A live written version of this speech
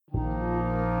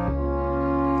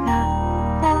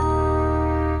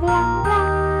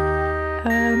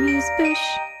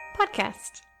Boosh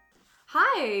Podcast.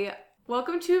 Hi,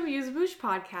 welcome to Amuse-Bouche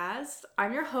Podcast.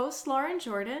 I'm your host, Lauren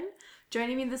Jordan.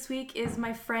 Joining me this week is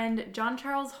my friend John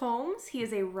Charles Holmes. He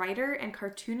is a writer and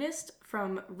cartoonist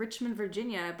from Richmond,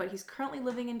 Virginia, but he's currently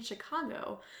living in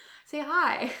Chicago. Say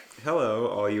hi. Hello,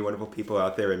 all you wonderful people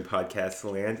out there in podcast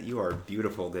land. You are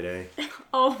beautiful today.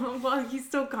 Oh, well, he's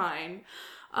so kind.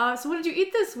 So what did you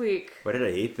eat this week? What did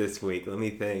I eat this week? Let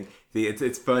me think. See,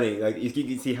 it's funny. Like you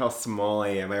can see how small I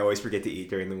am. I always forget to eat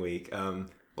during the week.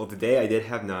 Well, today I did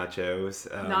have nachos.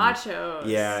 Nachos.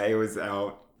 Yeah, I was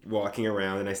out walking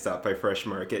around and I stopped by Fresh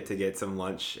Market to get some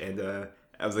lunch. And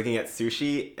I was looking at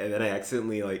sushi, and then I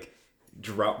accidentally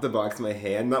dropped the box in my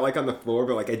hand, not on the floor,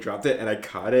 but I dropped it and I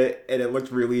caught it, and it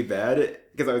looked really bad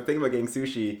because I was thinking about getting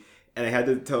sushi. And I had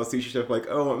to tell a sushi chef,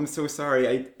 oh, I'm so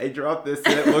sorry, I dropped this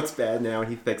and it looks bad now, and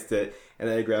he fixed it. And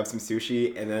then I grabbed some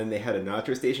sushi, and then they had a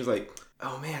nacho station. I was like,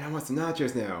 oh man, I want some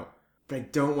nachos now. But I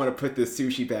don't want to put this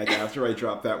sushi back after I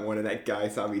dropped that one, and that guy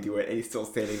saw me do it, and he's still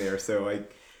standing there. So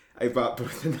I bought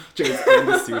both the nachos and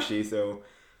the sushi, so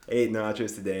I ate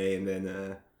nachos today. And then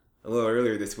a little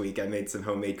earlier this week, I made some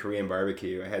homemade Korean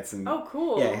barbecue. I had some... Oh,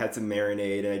 cool. Yeah, I had some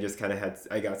marinade, and I just kind of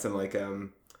I got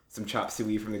some chop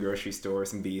suey from the grocery store,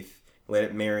 some beef. Let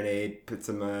it marinate, put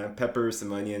some peppers,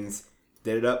 some onions,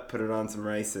 did it up, put it on some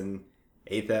rice, and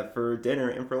ate that for dinner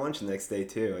and for lunch the next day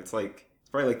too. It's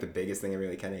probably the biggest thing I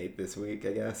really kind of ate this week,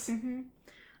 I guess. Mm-hmm.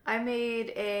 I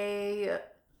made a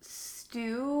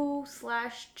stew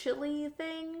 / chili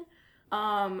thing.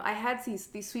 I had these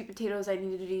sweet potatoes I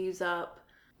needed to use up,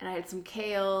 and I had some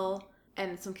kale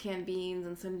and some canned beans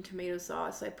and some tomato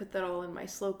sauce. So I put that all in my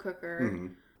slow cooker. Mm-hmm.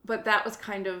 But that was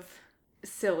kind of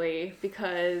silly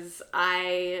because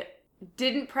I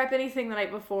didn't prep anything the night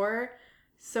before,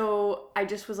 so I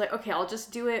just was like, okay, I'll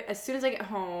just do it as soon as I get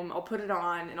home. I'll put it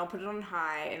on, and I'll put it on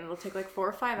high, and it'll take 4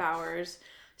 or 5 hours,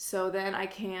 so then I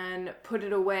can put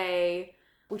it away,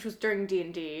 which was during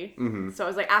D&D. Mm-hmm. So I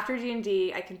was like, after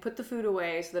D&D, I can put the food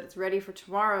away so that it's ready for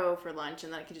tomorrow for lunch,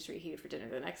 and then I can just reheat it for dinner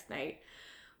the next night.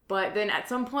 But then at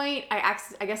some point, I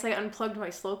guess I unplugged my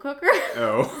slow cooker.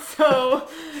 Oh. So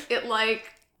it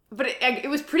But it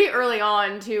was pretty early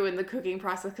on, too, in the cooking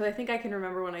process, because I think I can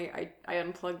remember when I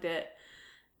unplugged it.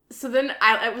 So then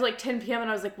it was 10 p.m.,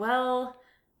 and I was like, well,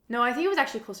 no, I think it was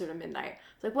actually closer to midnight. I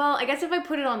was like, well, I guess if I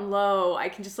put it on low, I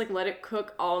can just, let it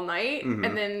cook all night, mm-hmm.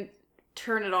 and then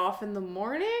turn it off in the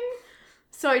morning.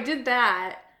 So I did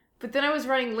that, but then I was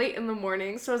running late in the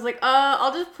morning, so I was like,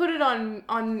 I'll just put it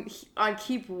on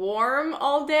keep warm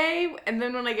all day, and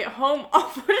then when I get home, I'll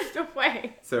put it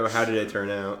away. So how did it turn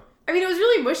out? I mean, it was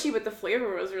really mushy, but the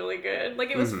flavor was really good.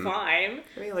 It was mm-hmm. fine.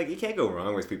 I mean, you can't go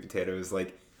wrong with sweet potatoes.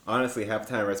 Honestly, half the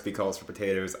time a recipe calls for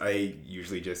potatoes. I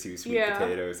usually just use sweet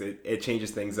potatoes. It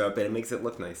changes things up, and it makes it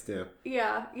look nice, too.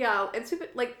 Yeah. And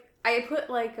I put,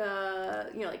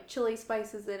 chili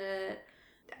spices in it.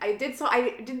 I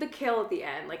did the kale at the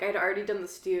end. I'd already done the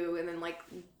stew, and then,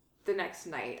 the next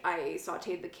night, I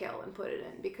sauteed the kale and put it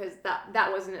in, because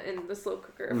that wasn't in the slow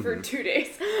cooker mm-hmm. for 2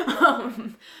 days.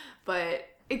 But...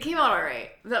 it came out all right.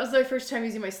 That was my first time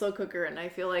using my slow cooker, and I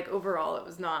feel like overall it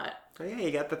was not. Oh yeah,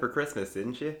 you got that for Christmas,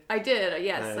 didn't you? I did,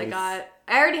 yes. Nice.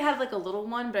 I already had a little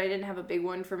one, but I didn't have a big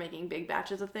one for making big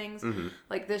batches of things. Mm-hmm.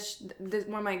 This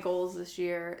one of my goals this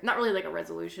year, not really a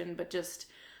resolution, but just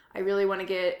I really want to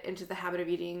get into the habit of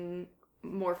eating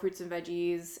more fruits and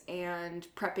veggies and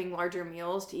prepping larger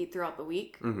meals to eat throughout the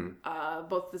week. Mm-hmm.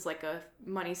 Both as a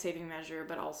money saving measure,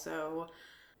 but also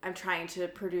I'm trying to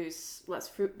produce less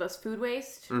food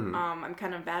waste. Mm-hmm. I'm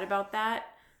kind of bad about that.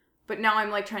 But now I'm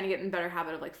trying to get in a better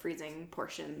habit of freezing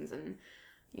portions and,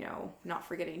 not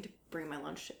forgetting to bring my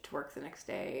lunch to work the next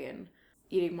day and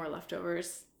eating more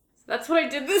leftovers. So that's what I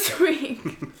did this week.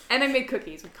 And I made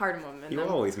cookies with cardamom in them. You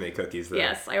always make cookies, though.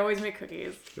 Yes, I always make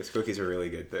cookies. Those cookies are really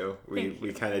good, though.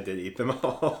 We kind of did eat them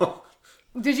all.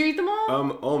 Did you eat them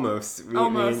all? Almost.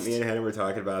 Almost. Me and Hannah were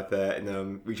talking about that,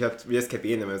 and we just kept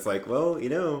eating them. It's well,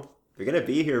 they're gonna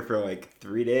be here for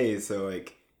 3 days, so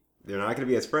they're not gonna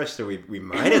be as fresh. So we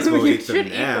might as well eat them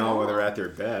now when they're at their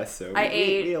best. So we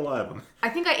ate a lot of them. I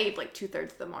think I ate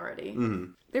 2/3 of them already.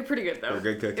 Mm-hmm. They're pretty good though.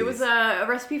 They're good cookies. It was a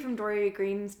recipe from Dory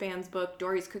Greenspan's book,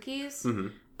 Dory's Cookies.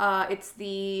 Mm-hmm. It's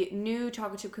the new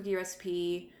chocolate chip cookie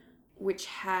recipe, which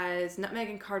has nutmeg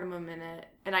and cardamom in it.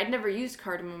 And I'd never used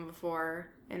cardamom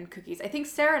before in cookies. I think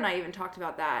Sarah and I even talked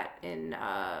about that in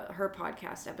her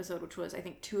podcast episode, which was, I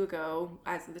think, 2 ago,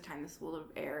 as of the time this will have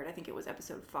aired. I think it was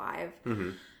episode 5. Mm-hmm.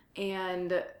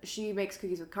 And she makes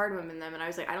cookies with cardamom in them. And I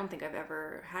was like, I don't think I've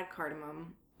ever had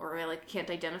cardamom. Or I can't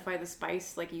identify the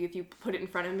spice. If you put it in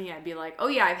front of me, I'd be like, oh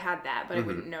yeah, I've had that. But mm-hmm. I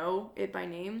wouldn't know it by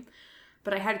name.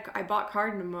 But I bought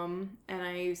cardamom and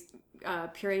I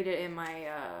pureed it in my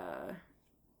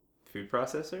Food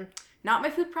processor? not my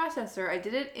food processor. I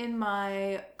did it in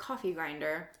my coffee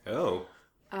grinder. Oh.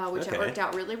 Which Okay. worked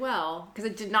out really well because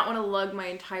I did not want to lug my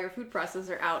entire food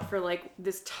processor out for like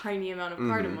this tiny amount of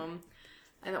cardamom,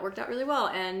 and that worked out really well.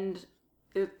 And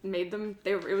it made them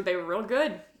they were real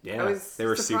good. Yeah, they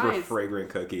were surprised. super fragrant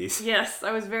cookies. Yes,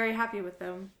 I was very happy with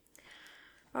them.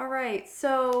 All right,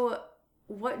 so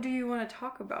what do you want to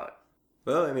talk about?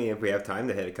 Well, I mean, if we have time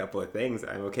to hit a couple of things,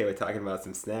 I'm okay with talking about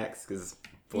some snacks because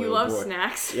You love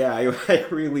snacks. Yeah, I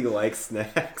really like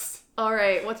snacks. All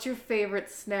right, what's your favorite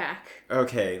snack?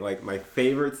 Okay, like my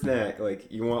favorite snack.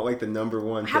 Like you want like the number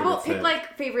one. How favorite about pick snack.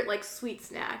 like favorite like sweet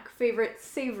snack, favorite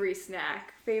savory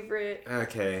snack, favorite.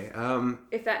 Okay.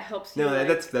 If that helps you. No, like,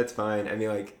 that's fine. I mean,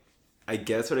 like, I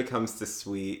guess when it comes to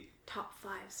sweet, top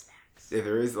 5 snacks. if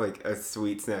there is like a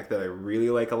sweet snack that I really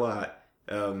like a lot,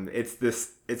 it's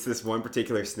this one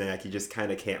particular snack you just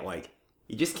kind of can't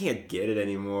you just can't get it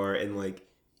anymore, and like,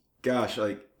 gosh,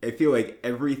 like I feel like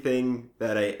everything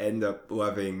that I end up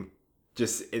loving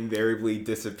just invariably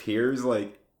disappears.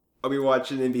 Like I'll be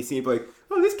watching NBC and be like,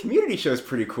 oh, this Community show's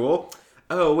pretty cool.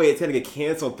 Oh wait, it's gonna get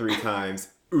canceled 3 times.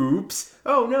 Oops.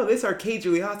 Oh no, this arcade's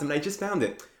really awesome and I just found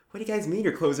it. What do you guys mean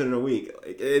you're closing in a week?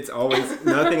 Like, it's always,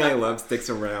 nothing I love sticks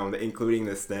around, including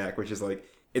this snack, which is like,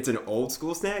 it's an old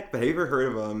school snack, but have you ever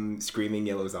heard of Screaming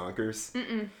Yellow Zonkers?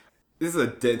 Mm-mm. This is a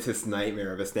dentist's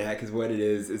nightmare of a snack, because what it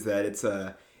is that it's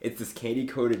this candy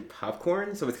coated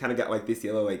popcorn, so it's kind of got like this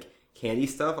yellow like candy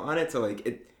stuff on it, so like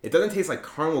it doesn't taste like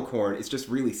caramel corn, it's just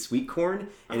really sweet corn,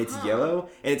 and it's yellow,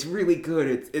 and it's really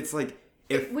good. It's like,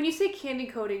 when you say candy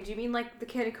coating, do you mean like the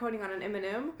candy coating on an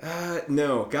M&M?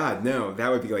 No, God, no. That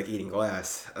would be like eating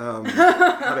glass.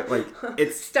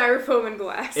 It's styrofoam and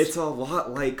glass. It's a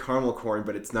lot like caramel corn,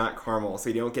 but it's not caramel, so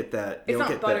you don't get that. It's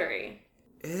not buttery.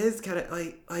 It is kind of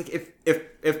like if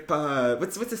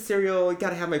what's the cereal? You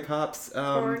gotta have my pops.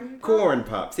 Corn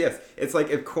pops. Yes, it's like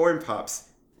if corn pops.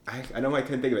 I know I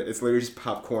couldn't think of it. It's literally just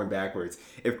popcorn backwards.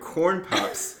 If corn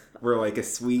pops were like a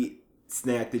sweet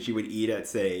snack that you would eat at,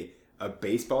 say, a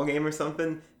baseball game or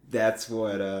something, that's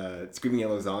what Screaming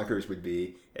Yellow Zonkers would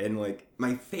be. And like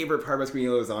my favorite part about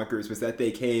Screaming Yellow Zonkers was that they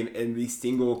came in the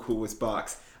single coolest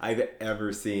box I've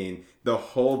ever seen. The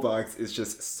whole box is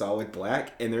just solid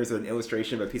black, and there's an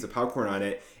illustration of a piece of popcorn on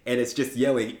it, and it's just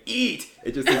yelling, eat!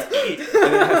 It just says, eat!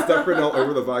 And it has stuff written all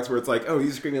over the box where it's like, oh,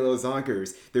 these are Screaming Little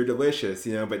Zonkers. They're delicious,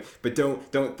 but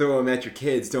don't throw them at your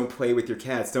kids. Don't play with your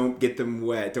cats. Don't get them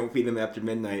wet. Don't feed them after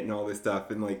midnight and all this stuff.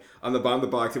 And like, on the bottom of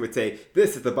the box, it would say,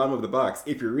 this is the bottom of the box.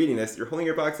 If you're reading this, you're holding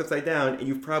your box upside down, and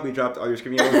you've probably dropped all your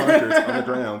Screaming Little Zonkers on the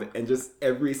ground, and just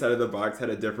every side of the box had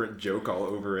a different joke all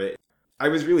over it. I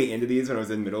was really into these when I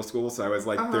was in middle school, so I was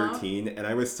like 13, and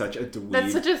I was such a dweeb.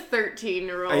 That's such a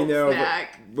 13-year-old I know,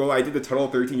 snack. But, I did the total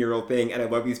 13-year-old thing, and I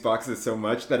love these boxes so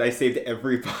much that I saved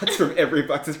every box from every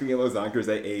box of Screaming Yellow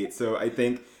Zonkers I ate. So I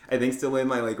think still in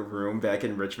my like room back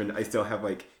in Richmond, I still have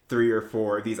like 3 or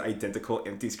 4 of these identical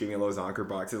empty Screaming Yellow Zonker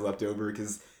boxes left over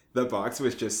because the box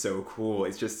was just so cool.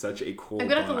 It's just such a cool box. I'm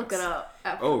gonna have to look it up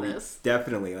after this.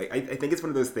 Definitely. Like I think it's one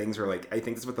of those things where like I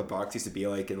think this is what the box used to be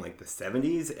like in like the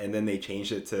 70s, and then they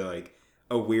changed it to like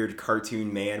a weird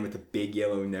cartoon man with a big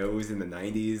yellow nose in the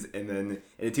 90s, and then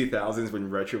in the 2000s when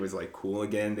retro was like cool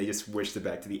again, they just switched it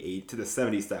back to the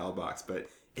 70s style box. But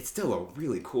it's still a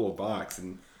really cool box,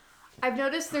 and I've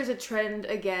noticed there's a trend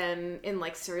again in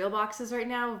like cereal boxes right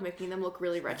now of making them look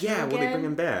really retro. Yeah, again. well, they bring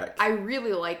them back. I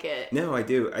really like it. No, I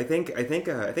do. I think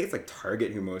it's like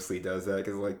Target who mostly does that,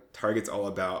 because like Target's all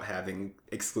about having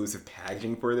exclusive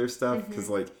packaging for their stuff, because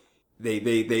like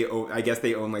they own, I guess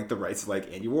they own like the rights to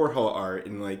like Andy Warhol art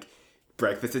and like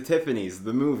Breakfast at Tiffany's,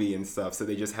 the movie and stuff, so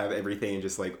they just have everything in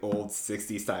just like old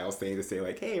 60s style things to say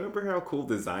like, hey, remember how cool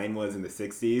design was in the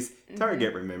 60s?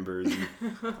 Target remembers,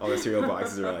 and all the cereal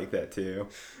boxes are like that too.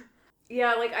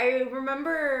 Yeah, like I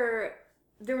remember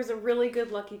there was a really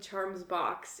good Lucky Charms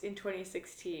box in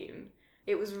 2016.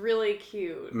 It was really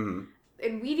cute. Mm-hmm.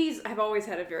 And Wheaties have always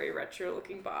had a very retro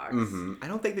looking box. Mm-hmm. I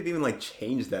don't think they've even like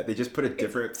changed that. They just put a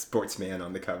different sportsman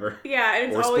on the cover. Yeah,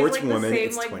 and it's always like the same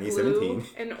it's like 2017. blue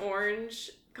and orange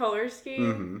color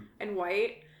scheme and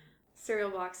white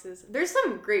cereal boxes. There's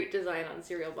some great design on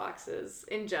cereal boxes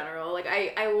in general. Like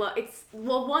I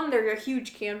love one, they're a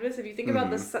huge canvas. If you think about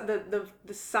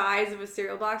the size of a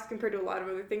cereal box compared to a lot of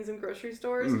other things in grocery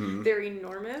stores, they're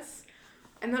enormous.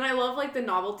 And then I love like the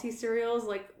novelty cereals,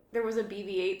 like there was a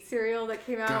BB-8 cereal that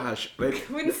came out. Gosh,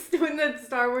 when the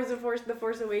Star Wars The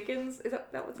Force Awakens, is that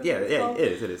what's called? Yeah, it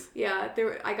is. Yeah,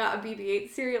 I got a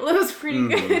BB-8 cereal. It was pretty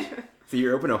good. So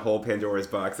you open a whole Pandora's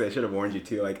box. I should have warned you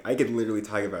too. Like I could literally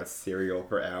talk about cereal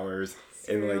for hours.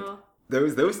 Cereal. And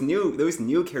like those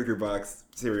new character box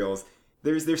cereals.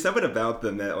 There's something about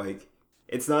them that like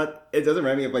it doesn't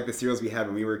remind me of like the cereals we had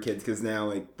when we were kids, because now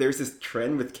like there's this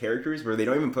trend with characters where they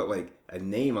don't even put like a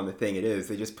name on the thing it is.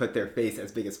 They just put their face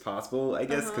as big as possible, I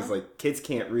guess, because like kids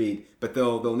can't read, but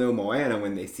they'll know Moana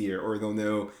when they see her, or they'll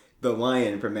know the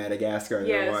lion from Madagascar. Yes.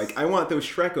 They're like, I want those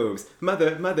Shrekos.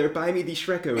 Mother, buy me these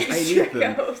Shrekos. I need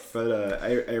them. But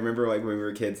I remember like when we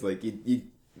were kids, like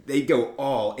they go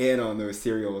all in on those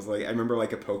cereals. Like I remember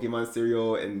like a Pokemon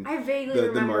cereal, and I vaguely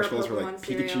remember the marshmallows were Pokemon like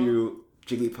cereal.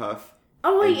 Pikachu, Jigglypuff.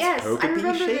 Oh wait, and yes, I Togepi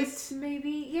remember shaped. this.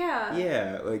 Maybe, yeah.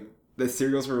 Yeah, like the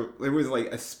cereals were. It was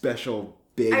like a special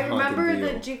big. I remember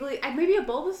deal. the Jiggly. Maybe a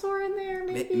Bulbasaur in there.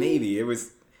 Maybe it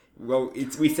was. Well,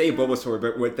 we say Bulbasaur,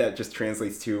 but what that just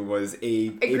translates to was a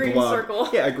green blob. circle.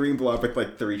 Yeah, a green blob with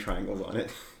like 3 triangles on it.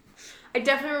 I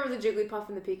definitely remember the Jigglypuff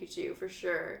and the Pikachu for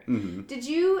sure. Mm-hmm. Did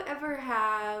you ever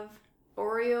have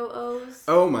Oreo O's?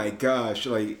 Oh my gosh,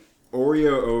 like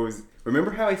Oreo O's.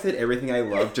 Remember how I said everything I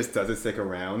love just doesn't stick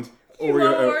around?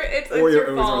 It's Oreo your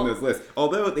O's fault. are on those lists.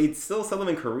 Although they still sell them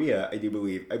in Korea, I do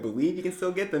believe. I believe you can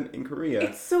still get them in Korea.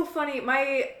 It's so funny.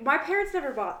 My parents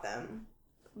never bought them,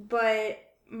 but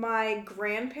my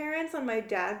grandparents on my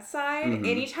dad's side,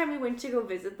 anytime we went to go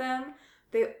visit them,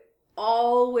 they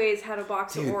always had a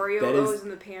box of Oreo O's in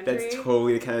the pantry. That's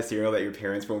totally the kind of cereal that your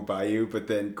parents won't buy you, but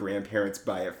then grandparents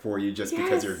buy it for you just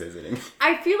because you're visiting.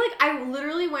 I feel like I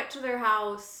literally went to their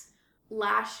house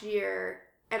last year,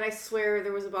 and I swear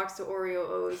there was a box of Oreo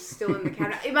O's still in the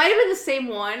cabinet. It might have been the same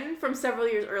one from several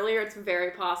years earlier. It's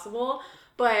very possible.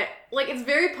 But, like, it's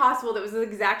very possible that it was the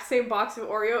exact same box of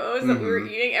Oreo O's that we were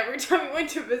eating every time we went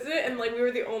to visit, and, like, we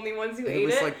were the only ones who ate it. It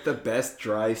was, like, the best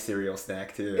dry cereal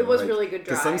snack, too. It was really good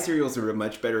dry. Because some cereals are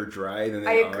much better dry than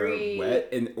they are wet,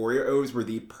 and Oreo O's were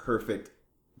the perfect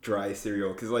dry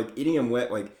cereal. Because, like, eating them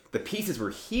wet, like, the pieces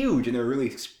were huge, and they were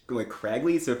really, like,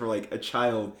 craggly, so for, like, a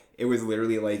child, it was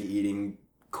literally like eating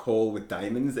coal with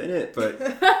diamonds in it, but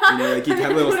you know, like you'd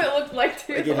have little. That's what it looked like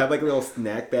too. Like you'd have like a little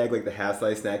snack bag, like the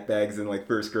half-size snack bags in like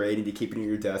first grade, and you keep it in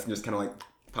your desk and just kind of like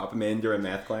pop them in during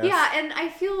math class. Yeah, and I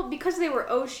feel because they were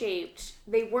O-shaped,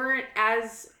 they weren't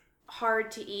as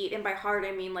hard to eat, and by hard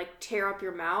I mean like tear up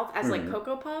your mouth as like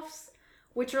Cocoa Puffs,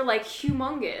 which are like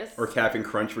humongous. Or Cap'n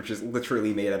Crunch, which is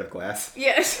literally made out of glass.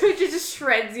 Yes, which just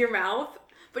shreds your mouth,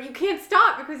 but you can't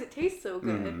stop because it tastes so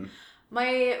good.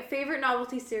 My favorite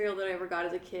novelty cereal that I ever got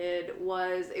as a kid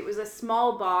was a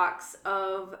small box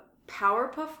of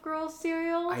Powerpuff Girls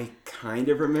cereal. I kind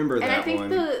of remember that one.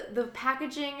 And I think the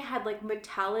packaging had like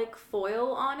metallic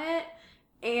foil on it.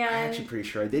 And I'm actually pretty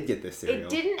sure I did get this cereal. It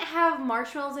didn't have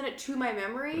marshmallows in it to my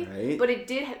memory, right. But it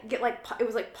did get like, it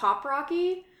was like Pop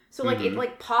Rocky. So, like, it,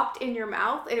 like, popped in your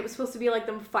mouth, and it was supposed to be, like,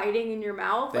 them fighting in your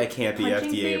mouth. That like, can't be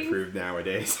FDA approved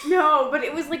nowadays. No, but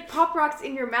it was, like, Pop Rocks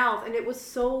in your mouth, and it was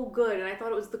so good, and I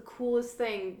thought it was the coolest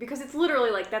thing, because it's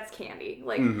literally, like, that's candy.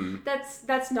 Like,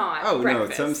 that's not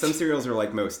breakfast. No, some cereals are,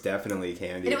 like, most definitely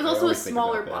candy. And it was also a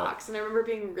smaller box, and I remember it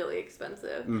being really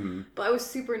expensive. But I was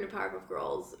super into Powerpuff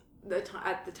Girls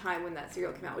at the time when that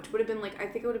cereal came out, which would have been, like, I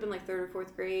think it would have been, like, 3rd or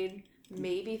 4th grade.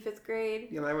 Maybe 5th grade.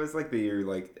 Yeah, that was like the year,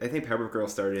 like, I think Powerpuff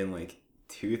Girls started in like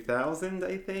 2000,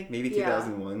 I think. Maybe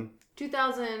 2001.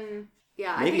 2000,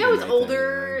 yeah. Maybe I think I was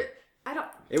older. I don't.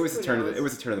 It was the turn of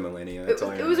the millennium. That's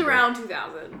all I it was around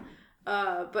 2000.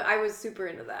 But I was super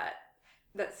into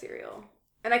that cereal.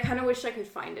 And I kind of wish I could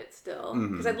find it still.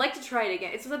 Because I'd like to try it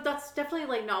again. That's definitely,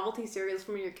 like, novelty cereals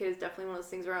from when you're a kid is definitely one of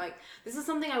those things where I'm like, this is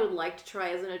something I would like to try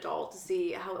as an adult to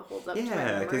see how it holds up to my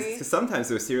memory. Yeah, because sometimes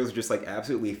those cereals are just, like,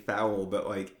 absolutely foul. But,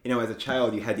 like, you know, as a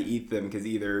child, you had to eat them because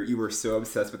either you were so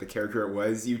obsessed with the character it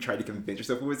was, you tried to convince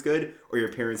yourself it was good, or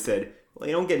your parents said, well,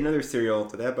 you don't get another cereal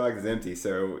till that box is empty,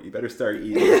 so you better start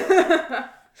eating it.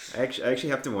 I actually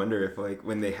have to wonder if, like,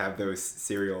 when they have those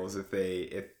cereals, if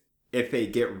they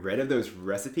get rid of those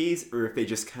recipes, or if they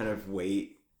just kind of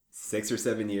wait 6 or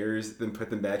 7 years, then put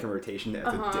them back in rotation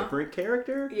as a different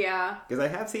character. Yeah. Because I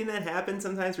have seen that happen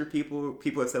sometimes where people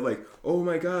have said, like, oh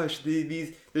my gosh,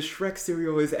 the Shrek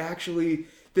cereal is actually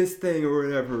this thing or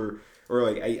whatever. Or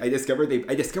like I discovered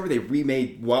they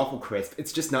remade Waffle Crisp.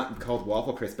 It's just not called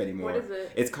Waffle Crisp anymore. What is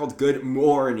it? It's called Good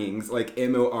Mornings, like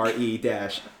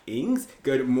MORE-ings.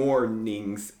 Good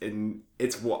Mornings, and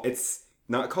it's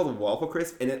not called Waffle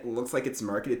Crisp, and it looks like it's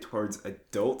marketed towards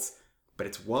adults, but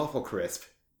it's Waffle Crisp.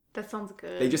 That sounds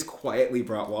good. They just quietly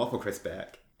brought Waffle Crisp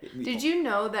back. Did you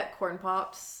know that Corn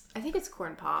Pops, I think it's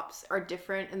Corn Pops, are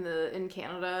different in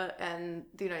Canada and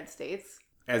the United States?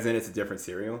 As in, it's a different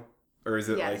cereal? Or is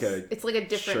it yes. like it's like a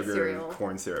different sugar cereal.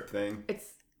 Corn syrup thing?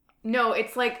 No,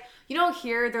 it's like,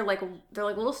 here they're like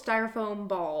little styrofoam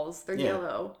balls. They're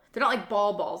yellow. They're not like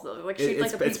balls though. They're like shaped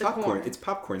like a piece of corn. It's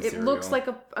popcorn It cereal. looks like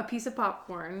a piece of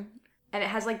popcorn, and it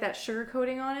has like that sugar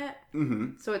coating on it.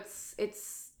 Mm-hmm. So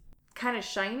it's kind of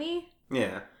shiny.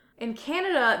 Yeah. In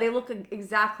Canada, they look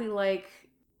exactly like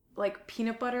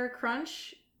peanut butter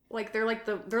crunch. Like they're like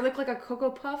a Cocoa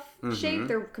Puff shape.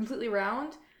 They're completely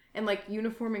round and like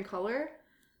uniform in color.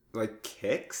 Like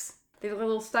Kix? They're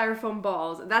little styrofoam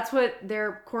balls. That's what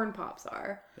their corn pops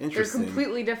are. Interesting. They're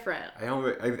completely different.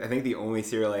 I think the only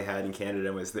cereal I had in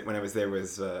Canada when I was there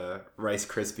was Rice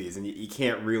Krispies, and you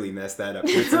can't really mess that up.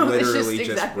 It's literally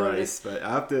just exactly rice. But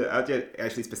I'll have to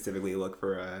actually specifically look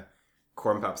for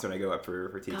corn pops when I go up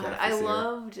for TCAF. God, I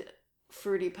loved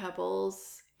Fruity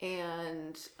Pebbles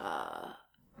and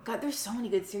God, there's so many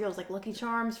good cereals like Lucky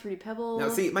Charms, Fruity Pebbles. Now,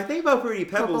 see, my thing about Fruity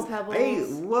Pebbles, Cocoa Pebbles.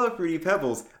 I love Fruity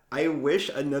Pebbles. I wish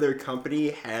another company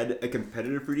had a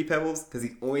competitive Fruity Pebbles, because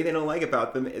the only thing I don't like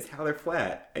about them is how they're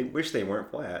flat. I wish they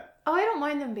weren't flat. Oh, I don't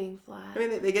mind them being flat. I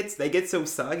mean, they get so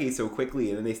soggy so quickly,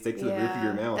 and then they stick to the roof of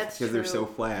your mouth because they're so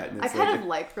flat. And I it's kind of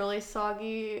like really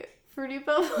soggy Fruity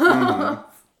Pebbles. Mm-hmm.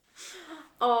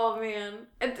 Oh man,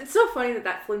 it's so funny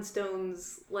that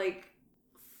Flintstones like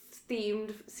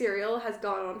themed cereal has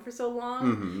gone on for so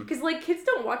long, because like kids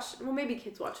don't watch, well, maybe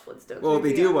kids watch Flintstones. Well,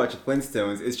 they do watch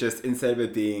Flintstones. It's just, instead of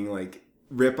it being like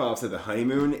rip-offs of The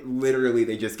Honeymoon, literally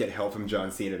they just get help from John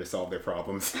Cena to solve their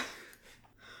problems.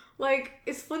 Like,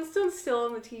 is Flintstones still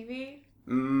on the TV?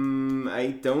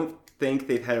 I don't think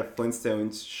they've had a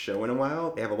Flintstones show in a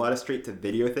while. They have a lot of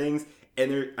straight-to-video things,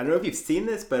 and I don't know if you've seen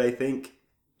this, but I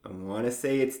want to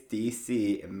say it's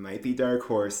DC, it might be Dark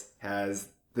Horse, has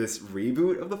this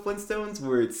reboot of the Flintstones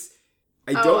where it's,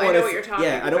 I know what you're talking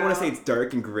about. I don't want to say it's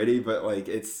dark and gritty, but like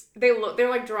they're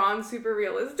like drawn super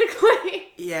realistically.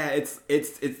 Yeah, it's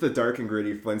the dark and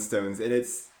gritty Flintstones, and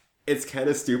it's kind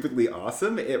of stupidly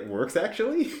awesome. It works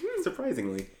actually,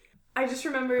 surprisingly. I just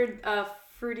remembered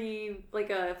fruity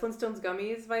Flintstones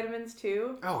gummies, vitamins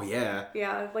too. Oh yeah.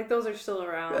 Yeah, like those are still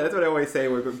around. That's what I always say,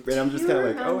 and I'm just kind of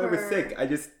like, oh, I was sick.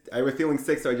 I was feeling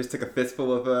sick, so I just took a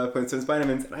fistful of Flintstones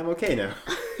vitamins, and I'm okay now.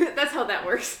 That's how that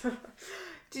works.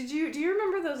 Do you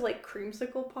remember those like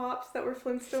creamsicle pops that were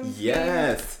Flintstones?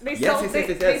 Yes.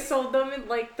 They sold them in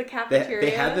like the cafeteria.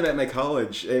 They had them at my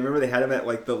college. I remember they had them at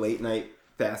like the late night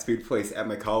fast food place at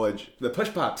my college. The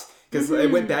Push Pops. Because I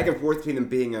went back and forth between them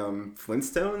being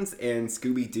Flintstones and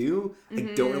Scooby-Doo.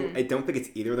 I don't think it's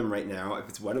either of them right now. If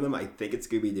it's one of them, I think it's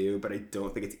Scooby-Doo, but I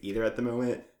don't think it's either at the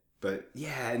moment. But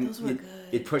yeah, and those were good.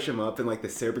 You'd push them up and like the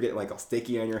syrup would get like all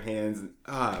sticky on your hands.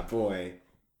 And, boy.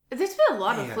 There's been a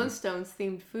lot of Flintstones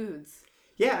themed foods.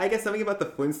 Yeah, I guess something about the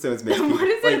Flintstones makes What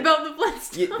is it about the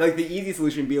Flintstones? Like the easy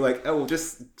solution would be like, oh, well,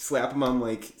 just slap them on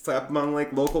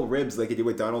local ribs like you do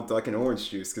with Donald Duck and orange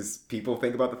juice, because people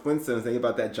think about the Flintstones, think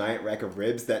about that giant rack of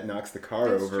ribs that knocks the car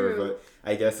That's over. true. But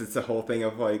I guess it's the whole thing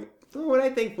of like, when I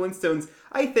think Flintstones,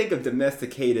 I think of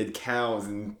domesticated cows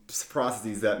and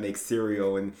processes that make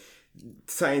cereal and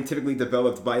scientifically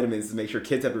developed vitamins to make sure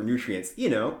kids have their nutrients. You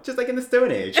know, just like in the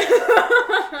Stone Age.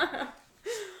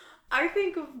 I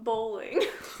think of bowling.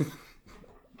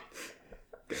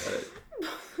 Got it.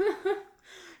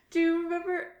 Do you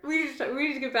remember? We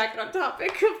need to get back on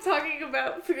topic of talking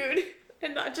about food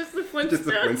and not just the Flintstones. Just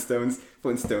the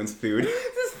Flintstones food.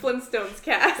 This is Flintstones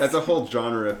cast. That's a whole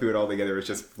genre of food altogether. It's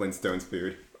just Flintstones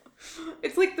food.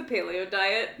 It's like the paleo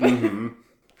diet.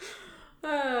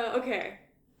 Okay.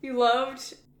 You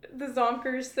loved the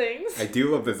Zonkers things. I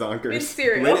do love the Zonkers. In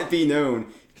cereal. Let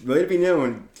it be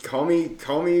known. Call me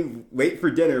late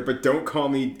for dinner, but don't call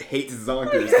me hate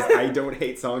Zonkers, because I don't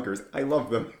hate Zonkers. I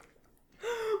love them.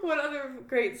 What other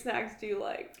great snacks do you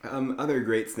like? Other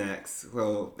great snacks.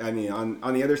 Well, I mean,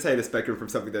 on the other side of the spectrum from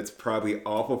something that's probably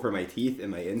awful for my teeth and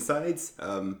my insides,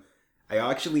 I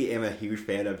actually am a huge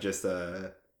fan of just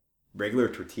regular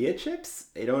tortilla chips.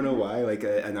 I don't know why, like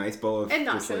a nice bowl of... And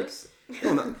nachos. nachos.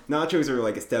 Well, nachos are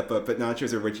like a step up, but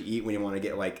nachos are what you eat when you want to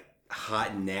get like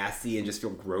hot and nasty and just feel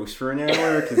gross for an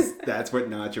hour, because that's what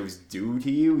nachos do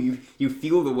to you. You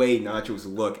feel the way nachos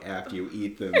look after you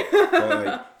eat them. But,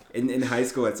 like, in high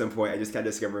school at some point, I just kind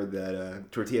of discovered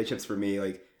that tortilla chips for me,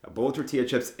 like a bowl of tortilla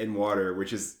chips and water,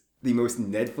 which is the most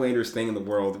Ned Flanders thing in the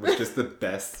world, was just the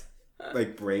best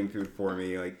like brain food for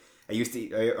me. Like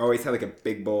I always had like a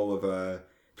big bowl of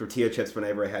tortilla chips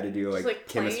whenever I had to do like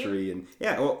chemistry plain? And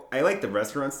yeah, well, I like the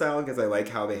restaurant style because I like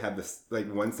how they have this,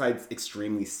 like, one side's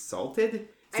extremely salted.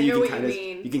 So I know what you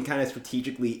mean. You can kind of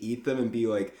strategically eat them and be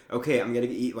like, okay, I'm gonna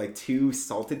eat like 2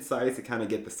 salted sides to kind of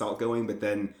get the salt going, but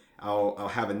then I'll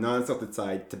have a non-salted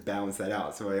side to balance that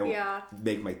out, so I don't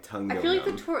make my tongue go I feel like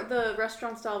numb. the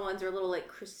restaurant style ones are a little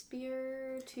like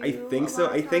crispier too. I think so.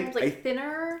 I think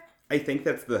thinner. I think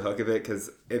that's the hook of it,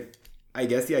 because I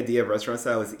guess the idea of restaurant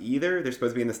style is either they're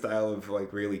supposed to be in the style of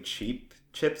like really cheap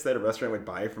chips that a restaurant would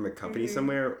buy from a company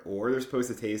somewhere, or they're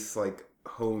supposed to taste like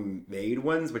homemade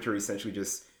ones, which are essentially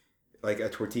just like a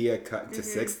tortilla cut into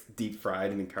six, deep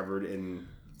fried and then covered in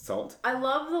salt. I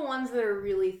love the ones that are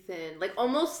really thin, like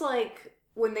almost like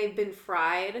when they've been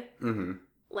fried.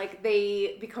 Like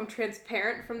they become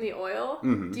transparent from the oil.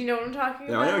 Do you know what I'm talking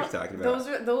about? No, I know what you're talking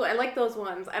about. I like those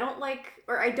ones. I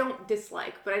don't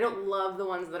dislike, but I don't love the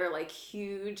ones that are like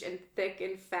huge and thick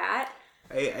and fat.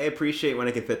 I appreciate when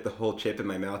I can fit the whole chip in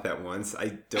my mouth at once.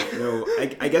 I don't know.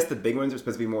 I guess the big ones are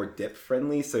supposed to be more dip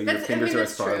friendly, so your fingers are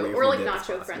as far away or from like dip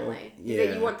nacho as friendly. Yeah,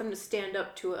 That you want them to stand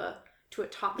up to a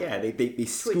topping. Yeah, they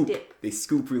scoop. Dip. They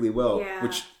scoop really well. Yeah.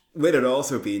 Which let it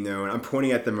also be known. I'm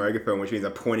pointing at the microphone, which means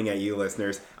I'm pointing at you,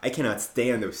 listeners. I cannot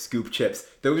stand those scoop chips.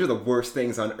 Those are the worst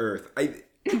things on earth.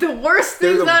 The worst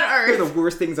things on earth. They're the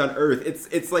worst things on earth.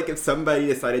 It's like if somebody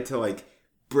decided to like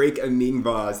break a Ming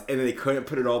vase and then they couldn't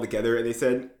put it all together and they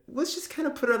said, let's just kind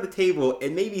of put it on the table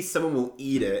and maybe someone will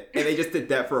eat it. And they just did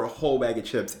that for a whole bag of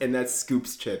chips, and that's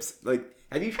Scoops chips. Like,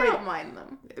 have you tried? I don't mind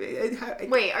them.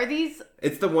 Wait, are these?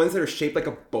 It's the ones that are shaped like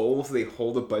a bowl, so they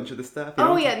hold a bunch of the stuff.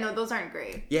 Oh yeah, no, those aren't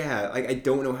great. Yeah, like I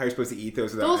don't know how you're supposed to eat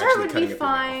those without those actually would cutting be up your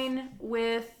mouth. fine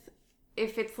with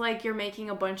if it's like you're making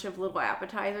a bunch of little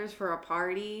appetizers for a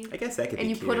party. I guess that could be and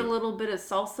you cute. put a little bit of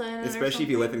salsa in it, especially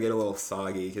if you let them get a little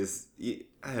soggy, because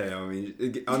I don't know. I mean,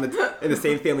 in the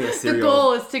same family as cereal. The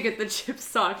goal is to get the chips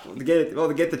soggy.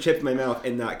 To get the chip in my mouth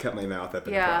and not cut my mouth up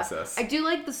in the process. I do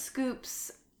like the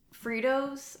Scoops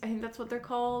Fritos. I think that's what they're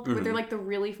called. Where they're like the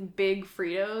really big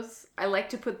Fritos. I like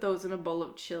to put those in a bowl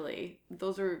of chili.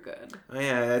 Those are good. Oh,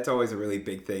 yeah, that's always a really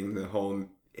big thing. The whole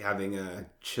having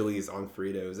chilies on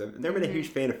Fritos. I've never been a huge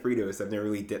fan of Fritos. I've never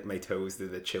really dipped my toes to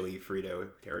the chili Frito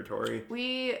territory.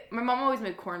 My mom always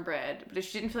made cornbread, but if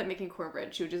she didn't feel like making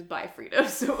cornbread, she would just buy Fritos.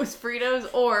 So it was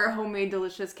Fritos or homemade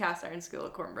delicious cast iron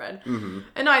skillet cornbread.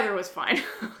 And either was fine.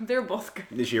 They're both good.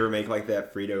 Did she ever make like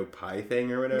that Frito pie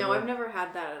thing or whatever? No, I've never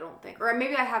had that, I don't think. Or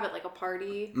maybe I have it like a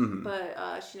party,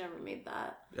 but she never made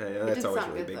that. Yeah, that's always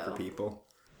really big for people.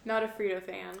 Not a Frito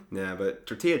fan. Yeah, but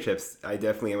tortilla chips, I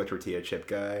definitely am a tortilla chip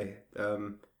guy. I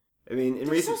mean, in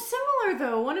they're so similar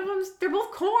though. One of them's, they're both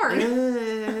corn.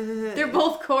 They're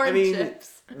both corn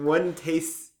chips. One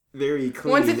tastes very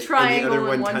clean, one's a triangle, and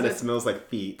the other one kind of smells like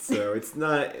feet. So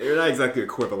they're not exactly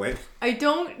equivalent. I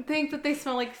don't think that they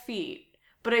smell like feet.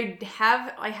 But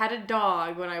I had a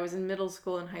dog when I was in middle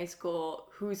school and high school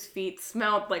whose feet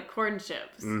smelled like corn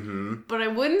chips. But I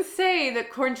wouldn't say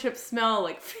that corn chips smell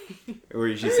like feet. Or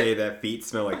did you say that feet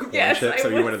smell like corn yes, chips?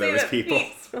 Are you one of those people?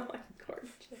 Feet smell like corn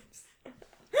chips.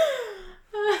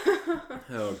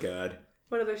 Oh God.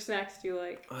 What other snacks do you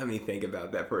like? Let me think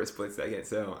about that for a split second.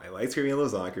 So I like Screaming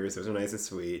Little Zonkers. Those are nice and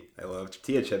sweet. I love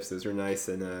tortilla chips. Those are nice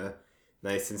and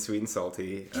sweet and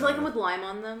salty. Do you like them with lime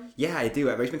on them? Yeah, I do.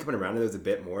 I've actually been coming around to those a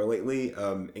bit more lately.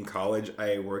 In college,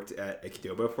 I worked at a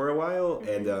Qdoba for a while,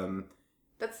 and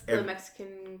that's the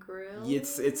Mexican grill.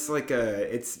 It's like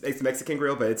it's Mexican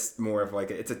grill, but it's more of like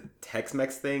it's a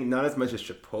Tex-Mex thing. Not as much as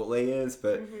Chipotle is,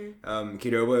 but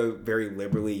Qdoba very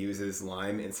liberally uses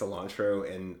lime and cilantro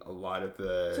in a lot of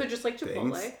the. So just like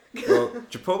Chipotle. Well,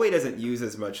 Chipotle doesn't use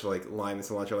as much like lime and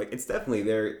cilantro. Like it's definitely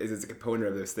there as a component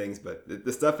of those things, but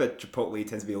the stuff at Chipotle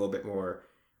tends to be a little bit more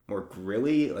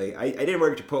grilly. Like I didn't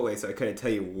work at Chipotle, so I couldn't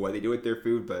tell you what they do with their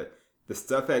food, but the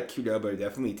stuff at Qdoba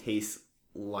definitely tastes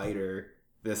lighter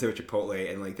than say with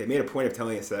Chipotle. And like they made a point of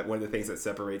telling us that one of the things that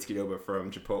separates Qdoba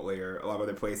from Chipotle or a lot of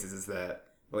other places is that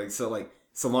like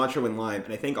cilantro and lime,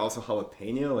 and I think also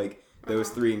jalapeno, like those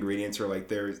three ingredients are like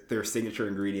their signature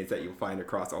ingredients that you'll find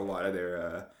across a lot of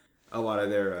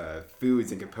their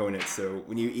foods and components. So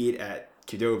when you eat at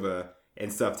Qdoba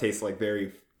and stuff tastes like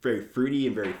very very fruity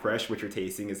and very fresh, what you're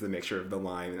tasting is the mixture of the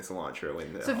lime and the cilantro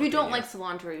and the So if you don't like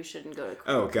cilantro, you shouldn't go to Qdoba.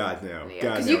 Oh God, no. Yeah,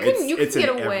 God, no. you can get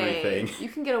away. Everything. You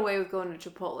can get away with going to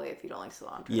Chipotle if you don't like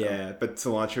cilantro. Yeah, but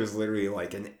cilantro is literally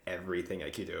like in everything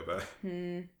at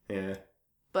Qdoba. Yeah.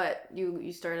 But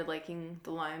you started liking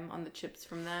the lime on the chips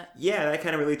from that? Yeah, that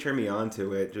kind of really turned me on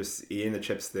to it, just eating the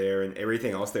chips there, and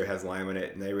everything else there has lime in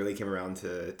it, and I really came around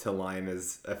to lime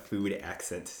as a food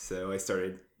accent, so I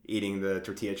started eating the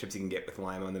tortilla chips you can get with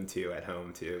lime on them too at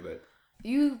home too. But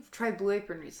you tried Blue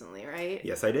Apron recently, right?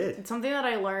 Yes, I did. It's something that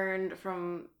I learned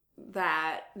from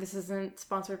that. This isn't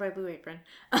sponsored by Blue Apron.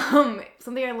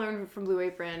 Something I learned from Blue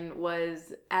Apron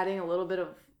was adding a little bit of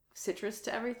citrus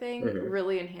to everything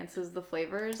really enhances the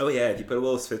flavors. Oh yeah, if you put a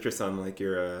little citrus on like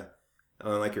your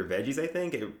veggies, I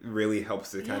think it really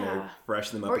helps to kind of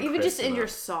freshen them up. Or even just in your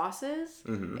sauces.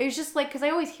 It's just like, because I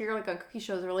always hear like on cookie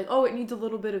shows, they're like, oh, it needs a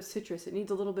little bit of citrus, it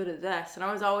needs a little bit of this, and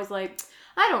I was always like,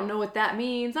 I don't know what that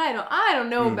means. I don't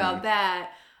know about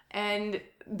that. And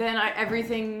then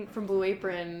everything from Blue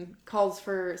Apron calls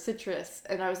for citrus,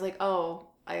 and I was like, oh,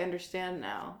 I understand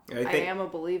now. I am a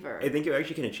believer. I think you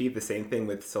actually can achieve the same thing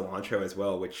with cilantro as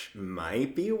well, which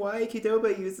might be why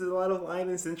Qdoba uses a lot of lime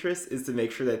and citrus, is to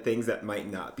make sure that things that might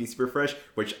not be super fresh,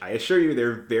 which I assure you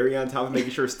they're very on top of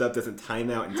making sure stuff doesn't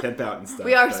time out and temp out and stuff.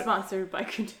 We are sponsored by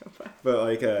Qdoba. But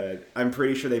like, I'm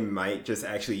pretty sure they might just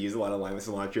actually use a lot of lime and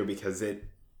cilantro because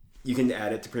you can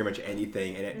add it to pretty much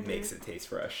anything and it makes it taste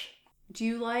fresh. Do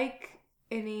you like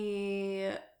any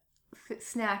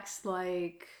snacks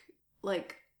like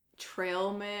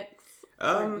trail mix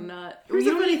or nut? Here's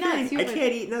you a don't funny eat nuts. thing. I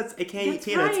can't eat nuts. I can't eat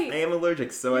peanuts. Right. I am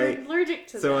allergic, so You're allergic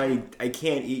to them. I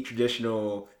can't eat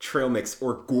traditional trail mix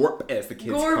or gorp as the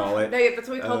kids call it. That's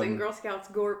what we called it in Girl Scouts.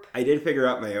 Gorp. I did figure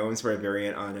out my own sort of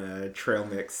variant on a trail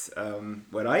mix.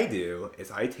 What I do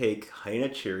is I take Honey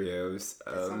Nut Cheerios.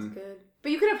 That sounds good.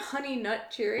 But you could have Honey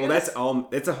Nut Cheerios. Well,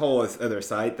 that's a whole other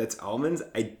side. That's almonds.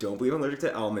 I don't believe I'm allergic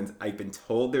to almonds. I've been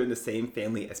told they're in the same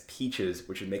family as peaches,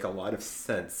 which would make a lot of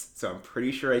sense. So I'm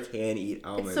pretty sure I can eat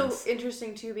almonds. It's so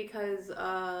interesting, too, because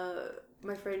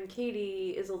my friend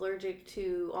Katie is allergic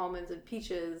to almonds and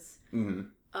peaches. Mm-hmm.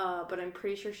 But I'm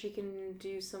pretty sure she can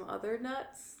do some other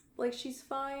nuts. Like, she's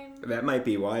fine. That might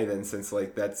be why, then, since,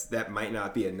 like, that might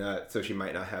not be a nut, so she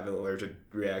might not have an allergic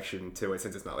reaction to it,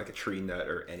 since it's not, like, a tree nut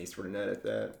or any sort of nut at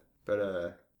that.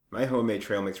 But, my homemade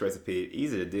trail mix recipe,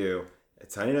 easy to do.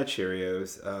 It's Honey Nut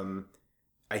Cheerios.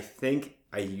 I think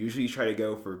I usually try to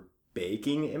go for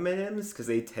baking M&Ms, because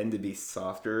they tend to be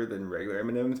softer than regular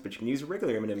M&Ms, but you can use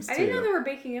regular M&Ms, too. I didn't know there were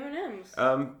baking M&Ms.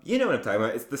 You know what I'm talking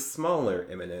about. It's the smaller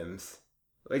M&Ms.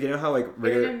 Like, you know how, like,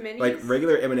 regular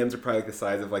M&Ms are probably like the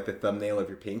size of, like, the thumbnail of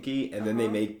your pinky, and then they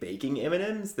make baking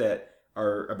M&Ms that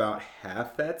are about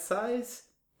half that size?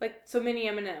 Like, so mini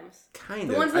M&Ms. Kind of.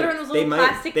 The ones that are in those little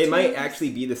plastic They tubes. might actually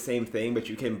be the same thing, but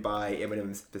you can buy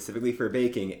M&Ms specifically for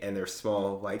baking, and they're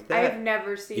small like that. I've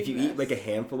never seen If you eat, like, a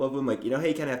handful of them, like, you know how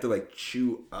you kind of have to, like,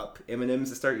 chew up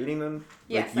M&Ms to start eating them?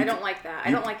 Yes, like, I don't like that.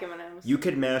 I don't like M&Ms. You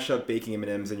could mash up baking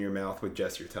M&Ms in your mouth with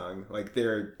just your tongue. Like,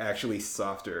 they're actually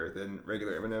softer than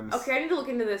regular M&Ms. Okay, I need to look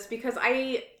into this, because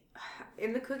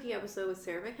in the cookie episode with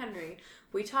Sarah McHenry,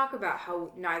 we talk about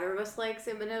how neither of us likes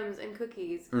M&Ms and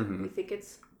cookies. We think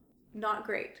it's not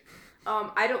great.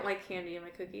 I don't like candy in my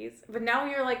cookies, but now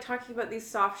you're like talking about these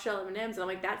soft shell M&Ms, and I'm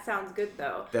like, that sounds good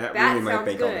though. That really might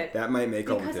make that might make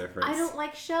all the difference. I don't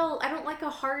like shell. I don't like a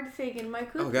hard thing in my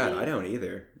cookie. Oh god, I don't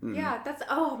either. Yeah,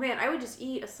 oh man, I would just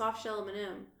eat a soft shell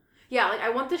M&M. Yeah, like I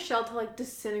want the shell to like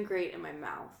disintegrate in my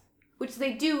mouth. Which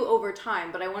they do over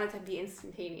time, but I want it to be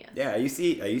instantaneous. Yeah, I used to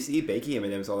eat baking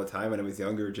M&Ms all the time when I was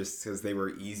younger, just because they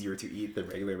were easier to eat than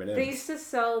regular M&Ms. They used to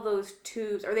sell those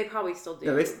tubes, or they probably still do.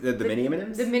 No, the mini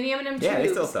M&Ms? The mini M&M tubes. Yeah, they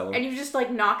still sell them. And you just like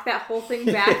knock that whole thing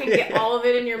back and get all of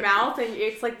it in your mouth, and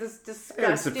it's like this disgusting...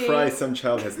 I'm surprised some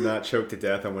child has not choked to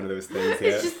death on one of those things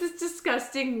yet. It's just this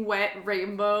disgusting wet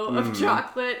rainbow of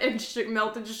chocolate and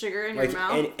melted sugar in your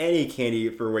mouth. And any candy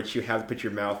for which you have to put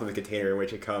your mouth in the container in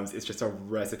which it comes, it's just a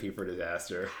recipe for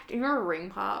disaster. Do you remember ring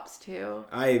pops too?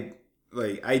 I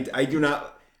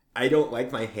don't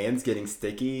like my hands getting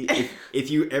sticky. If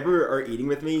you ever are eating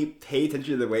with me, pay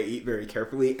attention to the way I eat very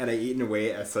carefully, and I eat in a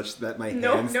way as such that my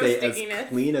hands stay as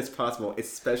clean as possible,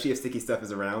 especially if sticky stuff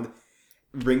is around.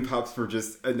 Ring pops were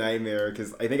just a nightmare,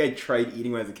 because I think I tried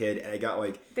eating when I was a kid, and I got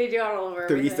like they do it all over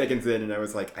 30 seconds in, and I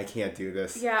was like, I can't do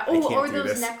this. Yeah. Or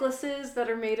those necklaces that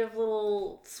are made of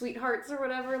little sweethearts or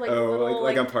whatever. Like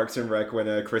like on Parks and Rec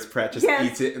when Chris Pratt just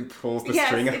eats it and pulls the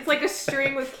string up. It's like a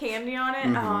string with candy on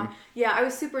it. Yeah, I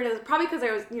was super into this. Probably because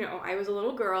I was a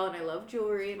little girl and I loved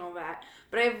jewelry and all that.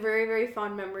 But I have very, very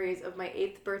fond memories of my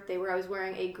 8th birthday where I was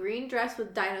wearing a green dress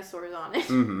with dinosaurs on it.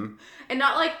 And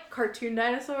not like cartoon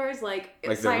dinosaurs, like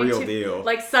the real deal.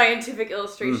 Like scientific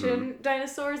illustration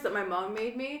dinosaurs that my mom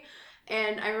made me.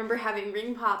 And I remember having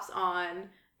ring pops on.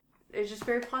 It's just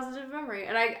very positive memory.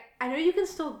 And I know you can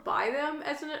still buy them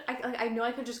I know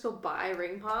I could just go buy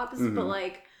ring pops, but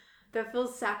like... That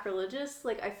feels sacrilegious.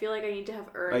 Like, I feel like I need to have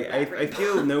earned that ring I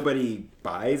feel nobody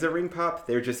buys a ring pop.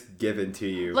 They're just given to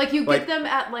you. Like, you get them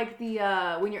at, like,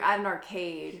 the, when you're at an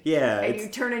arcade. Yeah. And you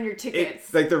turn in your tickets.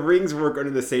 It's like, the rings work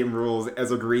under the same rules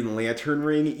as a Green Lantern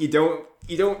ring. You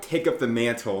don't take up the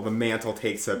mantle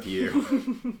takes up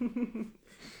you.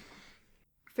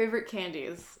 Favorite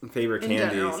candies. Favorite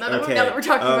candies. Now that we're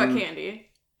talking about candy.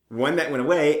 one that went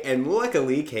away and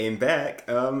luckily came back.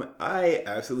 I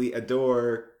absolutely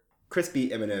adore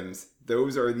crispy M&Ms.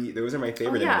 Those are my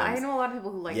favorite yeah, M&Ms. I know a lot of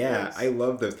people who like Yeah, those. I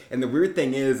love those. And the weird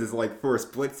thing is like for a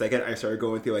split second, I started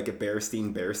going through like a bear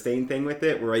stain thing with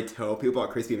it, where I tell people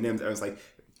about crispy M&Ms. I was like,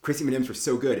 crispy M&Ms were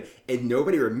so good, and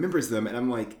nobody remembers them. And I'm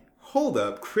like, hold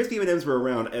up, crispy M&Ms were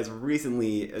around as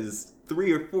recently as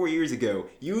 3 or 4 years ago.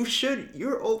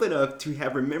 You're old enough to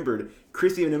have remembered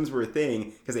crispy M&Ms were a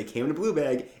thing because they came in a blue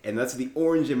bag, and that's what the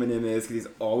orange M&M is because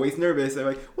he's always nervous. I'm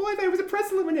like, well, I thought it was a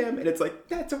pretzel M&M, and it's like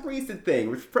that's a recent thing.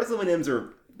 Which pretzel M&Ms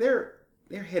are they're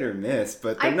hit or miss,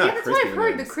 but they're not that's crispy what I've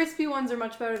heard. M&Ms. The crispy ones are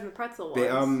much better than the pretzel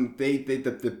ones.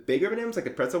 The bigger M&Ms, like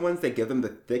the pretzel ones, they give them the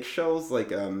thick shells like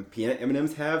peanut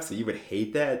M&Ms have, so you would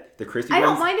hate that. The crispy ones, I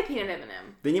don't mind a peanut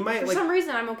M&M. Then you might For some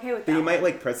reason I'm okay with that. Then you might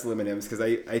like pretzel M&Ms because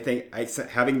I think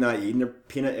having not eaten a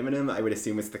peanut M&M, I would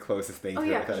assume it's the closest thing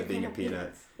to kind of being a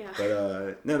peanut. Yeah.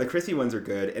 But no, the crispy ones are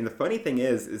good, and the funny thing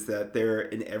is that they're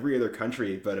in every other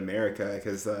country but America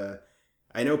because.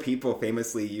 I know people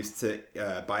famously used to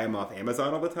buy them off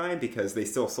Amazon all the time because they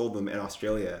still sold them in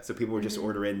Australia. So people would just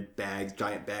order in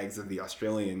giant bags of the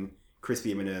Australian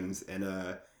crispy M&Ms. And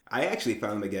I actually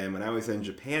found them again when I was in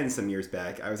Japan some years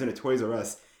back. I was in a Toys R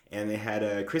Us and they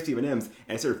had crispy M&Ms,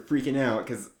 and I started freaking out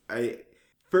because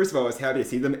first of all, I was happy to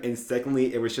see them, and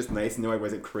secondly, it was just nice to know I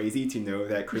wasn't crazy to know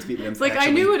that crispy M&Ms like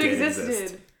actually I knew it did existed.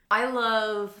 exist. I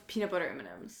love peanut butter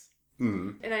M&Ms.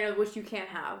 Mm. And I know which you can't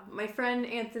have. My friend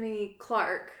Anthony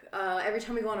Clark, every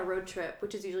time we go on a road trip,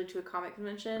 which is usually to a comic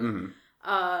convention,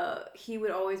 he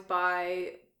would always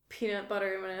buy peanut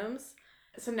butter M&Ms.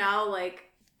 So now,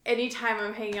 like, anytime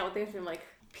I'm hanging out with Anthony, I'm like,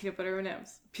 peanut butter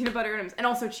M&Ms. Peanut butter M&Ms. And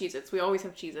also Cheez-Its. We always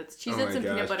have Cheez-Its. Cheez-Its and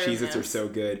peanut butter Cheez-Its M&Ms. are so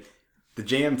good. The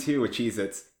jam, too, with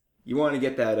Cheez-Its. You want to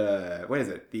get that, what is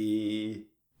it? The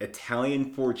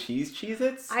Italian 4 cheese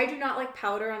Cheez-Its? I do not like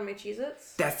powder on my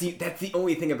Cheez-Its. That's the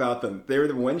only thing about them. They're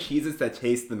the one Cheez-Its that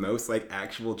taste the most like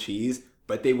actual cheese,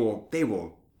 but they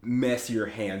will mess your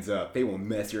hands up. They will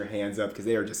mess your hands up because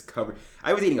they are just covered.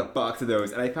 I was eating a box of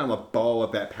those and I found a ball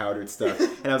of that powdered stuff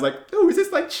and I was like, oh, is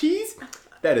this like cheese?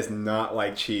 That is not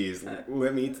like cheese.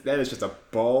 That is just a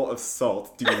ball of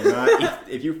salt. Do not eat.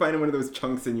 If you find one of those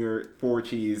chunks in your 4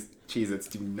 Cheez-Its,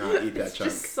 do not eat that chunk.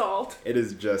 It's just salt. It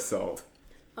is just salt.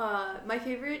 My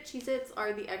favorite Cheez-Its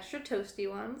are the extra toasty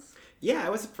ones. Yeah, I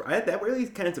was surprised. That really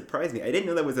kind of surprised me. I didn't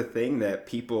know that was a thing that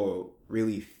people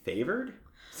really favored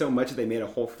so much that they made a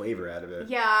whole flavor out of it.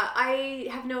 Yeah, I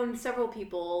have known several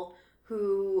people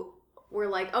who were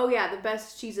like, oh yeah, the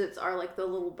best Cheez-Its are like the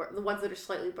ones that are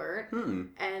slightly burnt.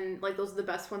 And like those are the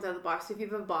best ones out of the box. So if you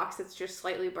have a box that's just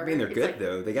slightly burnt. I mean, they're good like,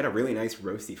 though. They got a really nice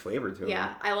roasty flavor to them.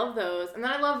 Yeah, I love those. And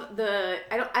then I love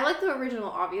I like the original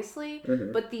obviously,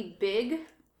 but the big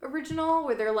original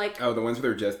where they're like, oh, the ones where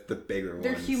they're just the bigger ones.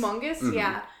 They're humongous.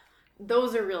 Yeah.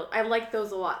 Those are real. I like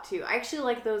those a lot too. I actually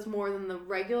like those more than the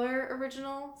regular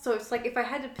original. So it's like if I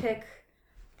had to pick,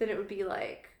 then it would be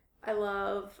like I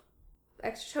love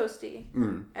extra toasty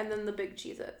and then the big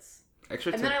Cheez-Its.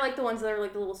 Then I like the ones that are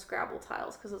like the little Scrabble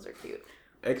tiles because those are cute.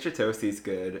 Extra toasty's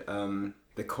good.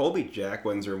 The Colby Jack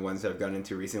ones are ones that I've gotten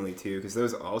into recently too because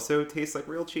those also taste like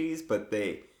real cheese, but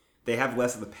they have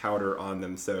less of the powder on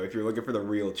them. So if you're looking for the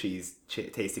real cheese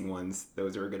tasting ones,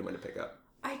 those are a good one to pick up.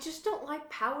 I just don't like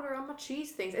powder on my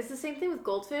cheese things. It's the same thing with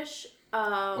Goldfish.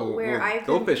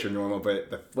 Goldfish are normal,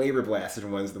 but the flavor blasted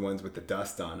ones, the ones with the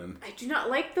dust on them. I do not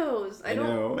like those. I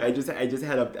know. I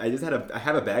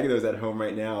have a bag of those at home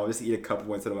right now. I'll just eat a couple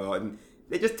once in a while, and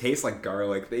they just taste like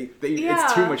garlic.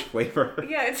 It's too much flavor.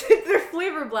 Yeah, they're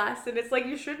flavor blasted. It's like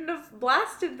you shouldn't have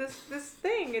blasted this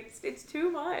thing. It's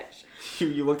too much.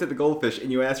 You looked at the goldfish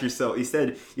and you asked yourself. You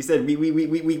said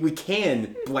we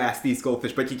can blast these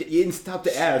goldfish, but you didn't stop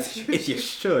to ask if you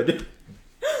should.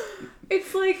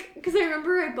 It's like because I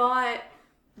remember I bought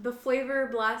the flavor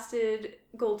blasted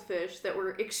goldfish that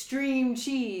were extreme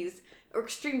cheese. Or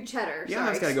extreme cheddar. Yeah, I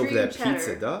just gotta go for that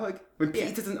pizza, dog. When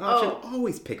pizza's an option,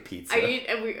 always pick pizza.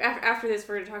 After this,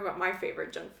 we're gonna talk about my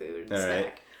favorite junk food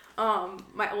snack.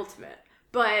 My ultimate.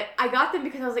 But I got them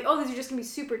because I was like, oh, these are just gonna be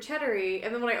super cheddary.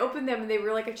 And then when I opened them and they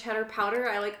were like a cheddar powder,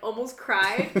 I like almost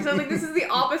cried because I was like, this is the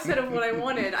opposite of what I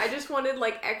wanted. I just wanted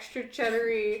like extra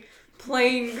cheddary,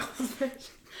 plain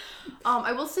goldfish.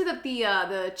 I will say that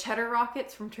the cheddar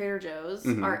rockets from Trader Joe's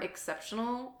are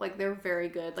exceptional. Like they're very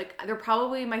good. Like they're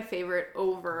probably my favorite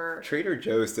over. Trader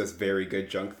Joe's does very good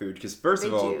junk food because first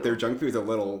of all, their junk food is a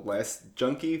little less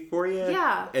junky for you.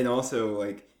 Yeah. And also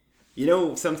like,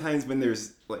 sometimes when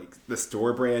there's like the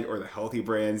store brand or the healthy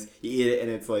brands, you eat it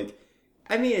and it's like,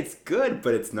 I mean, it's good,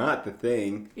 but it's not the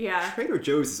thing. Yeah. Trader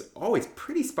Joe's is always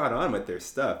pretty spot on with their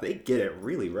stuff. They get it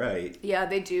really right. Yeah,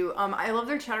 they do. I love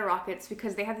their cheddar rockets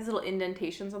because they have these little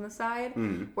indentations on the side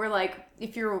where, like,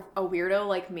 if you're a weirdo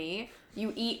like me,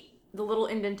 you eat the little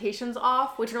indentations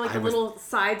off, which are like little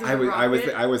sides of the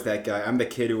rocket. I was that guy. I'm the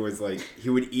kid who was like, he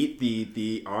would eat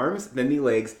the arms, then the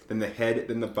legs, then the head,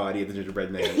 then the body of the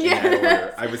gingerbread man.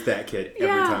 Yes. I was that kid every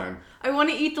time. I want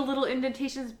to eat the little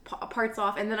indentations parts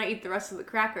off, and then I eat the rest of the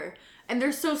cracker. And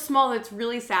they're so small that it's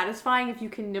really satisfying if you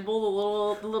can nibble the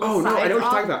little sides off. Oh, no, I know what you're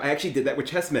talking about. I actually did that with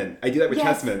chessmen. I do that with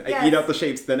chessmen. I eat out the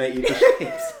shapes, then I eat the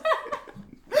shapes.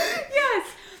 Yes!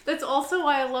 That's also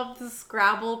why I love the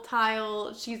Scrabble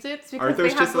tile Cheez-Its, because they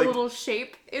have just the little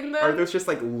shape in them. Are those just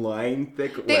like line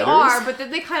thick letters? They are, but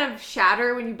then they kind of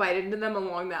shatter when you bite into them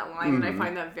along that line, and I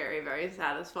find that very, very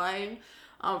satisfying.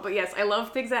 But yes, I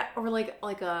love things that, or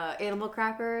like animal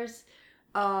crackers.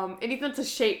 Anything that's a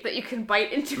shape that you can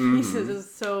bite into pieces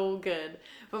is so good.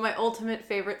 But my ultimate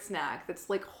favorite snack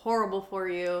that's like horrible for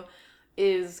you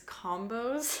is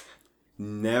combos.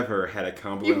 Never had a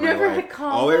combo You've in my never life. had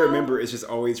combo? All I remember is just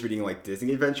always reading like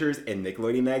Disney Adventures and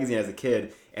Nickelodeon magazine as a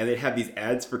kid, and they'd have these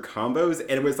ads for combos, and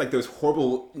it was like those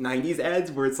horrible 90s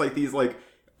ads where it's like these like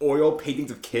oil paintings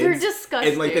of kids. They're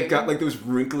disgusting. And like they've got like those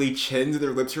wrinkly chins, and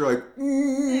their lips are like,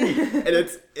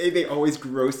 and they always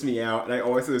grossed me out, and I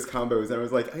always had those combos, and I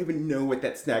was like, I don't even know what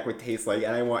that snack would taste like,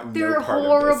 and I want no part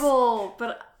of this. They're horrible,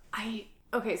 but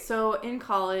Okay, so in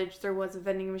college, there was a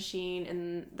vending machine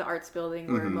in the arts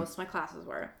building where most of my classes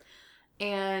were.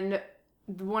 And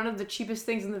one of the cheapest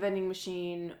things in the vending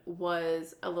machine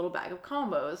was a little bag of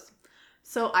combos.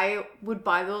 So I would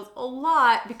buy those a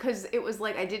lot because it was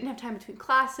like I didn't have time between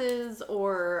classes,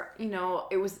 or, you know,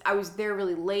 I was there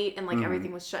really late and like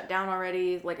everything was shut down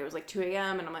already. Like it was like 2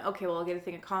 a.m. and I'm like, okay, well, I'll get a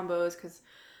thing of combos because...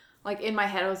 Like, in my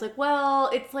head, I was like,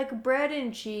 well, it's like bread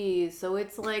and cheese, so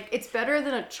it's like, it's better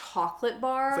than a chocolate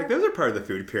bar. It's like, those are part of the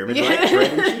food pyramid, right?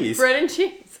 Bread and cheese. Bread and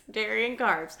cheese. Dairy and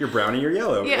carbs. You're brown and you're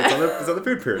yellow. Yeah. It's on the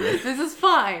food pyramid. This is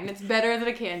fine. It's better than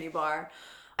a candy bar.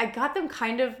 I got them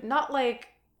kind of, not like,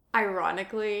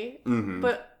 ironically,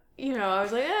 but, you know, I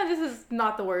was like, this is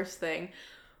not the worst thing.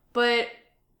 But...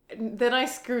 Then I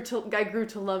grew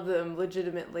to love them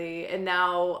legitimately, and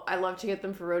now I love to get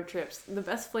them for road trips. The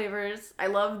best flavors. I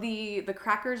love the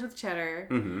crackers with cheddar,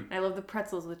 and I love the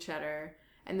pretzels with cheddar,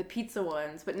 and the pizza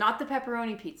ones, but not the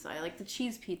pepperoni pizza. I like the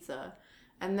cheese pizza.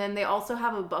 And then they also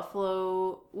have a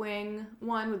buffalo wing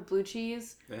one with blue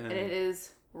cheese, and it is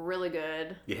really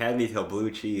good. You had me till blue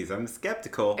cheese. I'm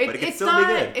skeptical, but it can still be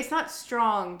good. It's not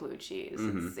strong blue cheese.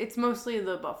 It's mostly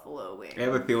the buffalo wing. I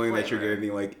have a feeling flavor. that you're giving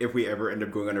me, like, if we ever end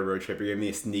up going on a road trip, you're giving me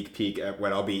a sneak peek at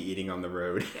what I'll be eating on the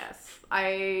road. Yes.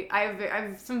 I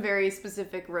have some very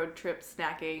specific road trip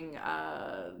snacking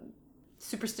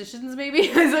superstitions, maybe.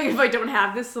 It's like if I don't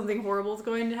have this, something horrible is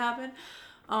going to happen.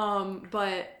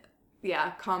 But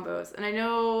yeah, combos. And I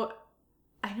know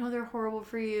they're horrible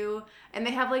for you. And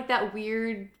they have like that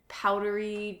weird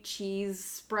powdery cheese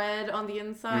spread on the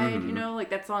inside, you know? Like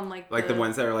that's on like the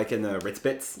ones that are like in the Ritz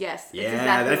Bits? Yes. Yeah,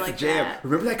 exactly that's like the jam. that.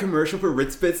 Remember that commercial for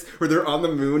Ritz Bits where they're on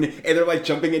the moon and they're like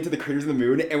jumping into the craters of the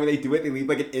moon, and when they do it, they leave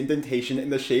like an indentation in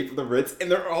the shape of the Ritz, and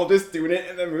they're all just doing it,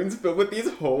 and the moon's filled with these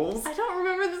holes? I don't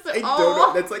remember this at I all. don't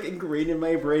know. That's like ingrained in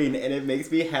my brain, and it makes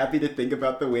me happy to think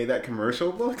about the way that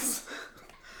commercial looks.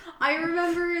 I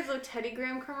remember the Teddy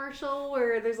Graham commercial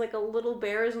where there's like a little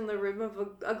bears on the rim of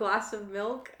a glass of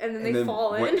milk, and then they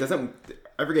fall in.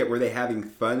 I forget, were they having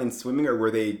fun and swimming, or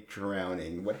were they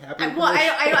drowning? What happened? I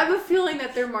have a feeling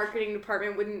that their marketing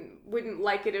department wouldn't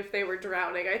like it if they were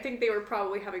drowning. I think they were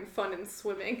probably having fun and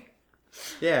swimming.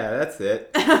 Yeah, that's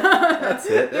it. That's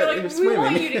it. They're like, we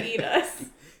want you to eat us.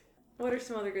 What are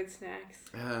some other good snacks?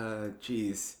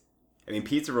 Jeez. I mean,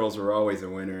 pizza rolls were always a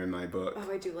winner in my book.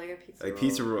 Oh, I do like a pizza roll. Like,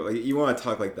 pizza roll, like, you want to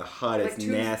talk like the hottest, Like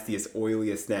nastiest,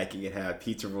 oiliest snack you can have.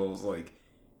 Pizza rolls, like...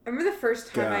 I remember the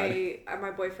first time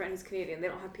my boyfriend, who's Canadian, they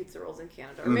don't have pizza rolls in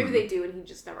Canada. Or maybe they do and he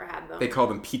just never had them. They call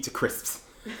them pizza crisps.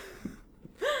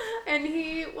 And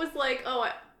he was like,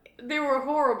 they were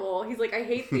horrible. He's like, I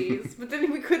hate these. But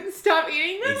then we couldn't stop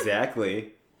eating them.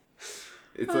 Exactly.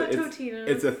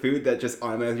 It's a food that just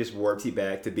automatically just warps you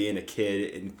back to being a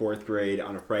kid in 4th grade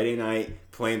on a Friday night,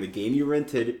 playing the game you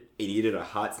rented, and you needed a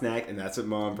hot snack, and that's what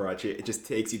mom brought you. It just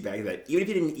takes you back to that. Even if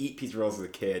you didn't eat pizza rolls as a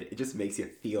kid, it just makes you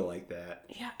feel like that.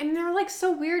 Yeah, and they're like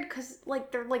so weird because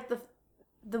like they're like the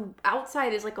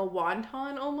outside is like a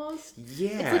wonton almost.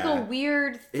 Yeah. It's like a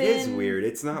weird, thin, it is weird.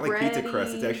 It's not like pizza bready.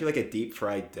 crust. It's actually like a deep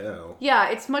fried dough. Yeah,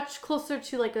 it's much closer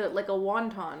to like a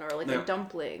wonton or like a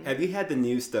dumpling. Have you had the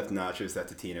new stuffed nachos that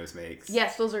Totino's makes?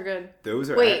 Yes, those are good. Those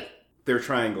are... Wait. They're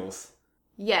triangles.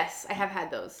 Yes, I have had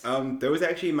those. Those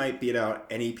actually might beat out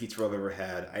any pizza roll I've ever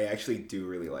had. I actually do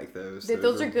really like those.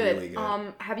 Those are good. Really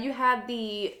good. Have you had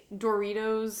the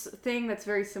Doritos thing that's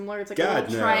very similar? It's like a God,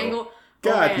 little no. triangle.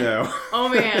 God, oh, man. no. Oh,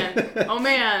 man. Oh,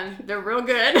 man. They're real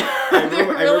good. I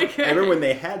good. remember when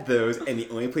they had those, and the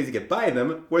only place you could buy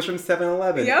them was from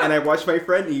 7-Eleven. Yep. And I watched my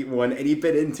friend eat one, and he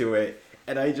bit into it.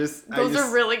 And Those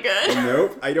are really good.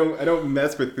 Nope. I don't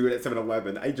mess with food at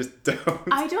 7-Eleven. I just don't.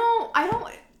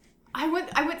 I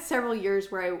went several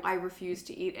years where I refused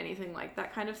to eat anything like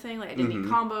that kind of thing. Like I didn't eat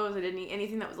combos. I didn't eat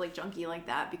anything that was like junky like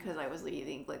that because I was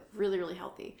eating like really, really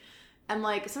healthy. And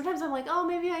like sometimes I'm like, oh,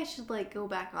 maybe I should like go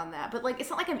back on that. But like it's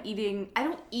not like I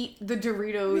don't eat the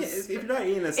Doritos. Yeah, if you're not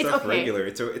eating that stuff regular,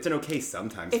 it's an okay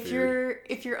sometimes. If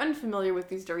you're unfamiliar with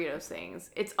these Doritos things,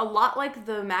 it's a lot like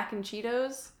the mac and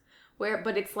Cheetos,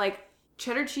 but it's like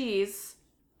cheddar cheese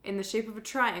in the shape of a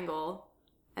triangle.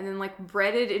 And then, like,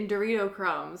 breaded in Dorito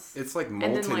crumbs. It's like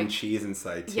molten cheese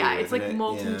inside, too. Yeah, it's like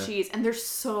molten cheese. And they're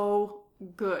so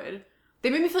good. They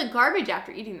made me feel like garbage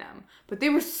after eating them. But they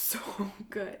were so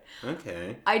good.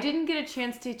 Okay. I didn't get a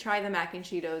chance to try the mac and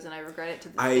Cheetos, and I regret it to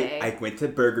this day. I went to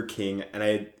Burger King, and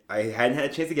I hadn't had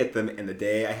a chance to get them. And the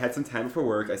day I had some time before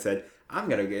work, I said, I'm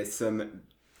going to get some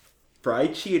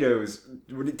fried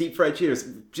Cheetos. Deep fried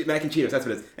Cheetos. Mac and Cheetos, that's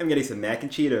what it is. I'm getting some mac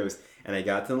and Cheetos. And I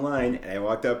got to the line, and I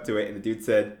walked up to it, and the dude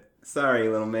said, sorry,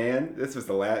 little man,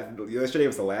 yesterday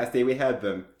was the last day we had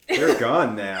them. They're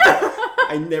gone now.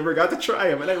 I never got to try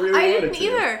them, and I really wanted to. I didn't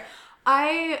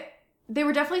either. They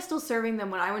were definitely still serving them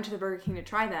when I went to the Burger King to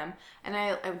try them. And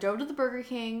I drove to the Burger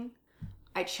King,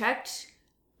 I checked,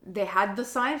 they had the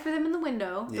sign for them in the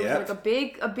window. There was like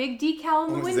a big decal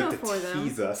in the window for them.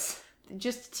 Tease us.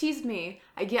 Just to tease me.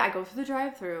 I go through the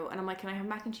drive-thru, and I'm like, can I have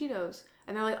mac and Cheetos?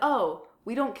 And they're like, oh,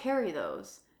 we don't carry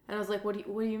those. And I was like, what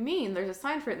do you mean? There's a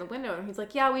sign for it in the window. And he's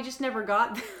like, yeah, we just never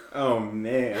got them. Oh,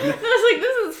 man. And I was like,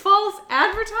 this is false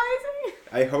advertising?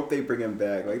 I hope they bring them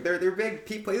back. Like, they're big,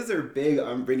 places are big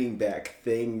on bringing back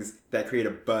things that create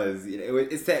a buzz. You know,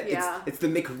 it's the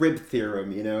McRib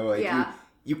theorem, you know? Like,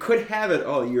 you could have it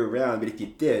all year round, but if you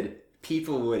did,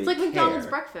 people wouldn't care. It's like McDonald's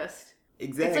breakfast.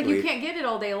 Exactly. It's like you can't get it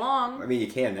all day long. I mean, you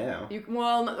can now.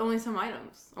 Only some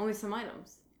items.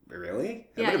 Really?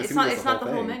 Yeah, it's not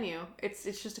the whole menu. It's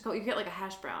just a couple. You get like a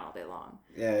hash brown all day long.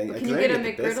 Yeah, but can you get a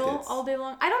McGriddle all day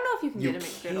long? I don't know if you can get a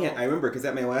McGriddle. Can't. I remember because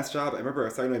at my last job, I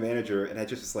was talking to my manager, and I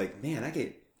just was like, man, I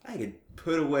could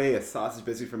put away a sausage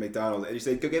biscuit from McDonald's, and she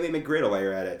said, go get me a McGriddle while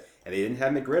you're at it. And they didn't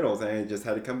have McGriddles, and I just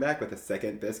had to come back with a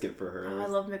second biscuit for her. Oh, I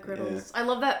love McGriddles. Yeah. I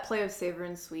love that play of savor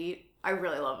and sweet. I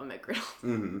really love a McGriddle.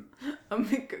 Mm-hmm. A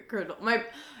McGriddle.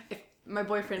 My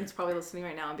boyfriend's probably listening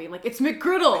right now and being like, it's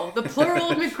McGriddle. The plural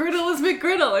of McGriddle is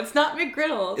McGriddle. It's not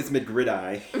McGriddles. It's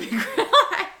McGrideye.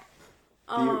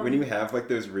 When you have like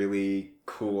those really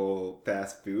cool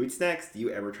fast food snacks, do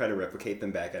you ever try to replicate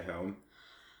them back at home?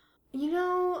 You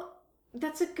know,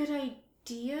 that's a good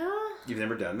idea. You've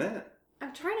never done that?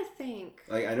 I'm trying to think.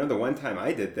 Like, I know the one time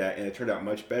I did that and it turned out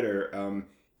much better.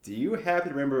 Do you happen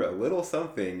to remember a little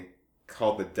something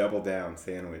called the Double Down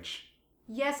sandwich?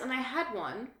 Yes, and I had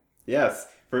one. Yes,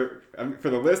 for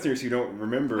the listeners who don't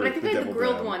remember, but I think I had the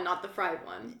grilled one, not the fried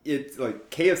one. It's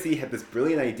like KFC had this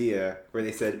brilliant idea where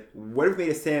they said, "What if we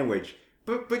made a sandwich?"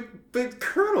 But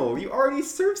Colonel, you already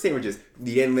served sandwiches.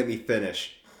 You didn't let me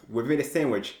finish. What if we made a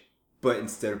sandwich, but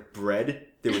instead of bread,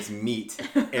 there was meat,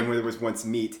 and where there was once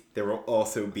meat, there will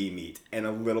also be meat and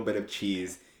a little bit of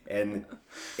cheese, and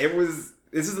it was.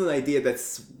 This is an idea that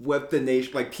swept the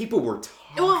nation. Like, people were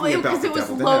talking about it. Because it was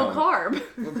low carb.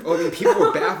 I mean, people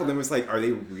were baffled and was like, are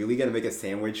they really going to make a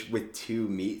sandwich with two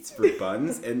meats for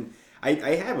buns? And I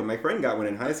had one. My friend got one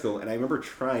in high school, and I remember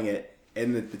trying it,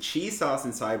 and the cheese sauce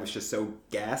inside was just so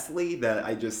ghastly that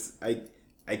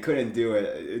I couldn't do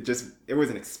it. It was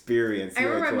an experience. I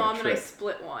remember my mom and I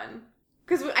split one.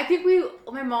 Because I think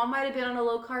my mom might have been on a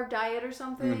low carb diet or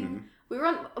something. Mm-hmm. We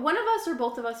were one of us or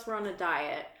both of us were on a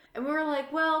diet. And we were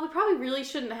like, well, we probably really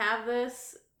shouldn't have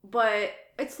this, but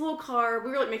it's low carb.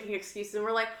 We were like making excuses, and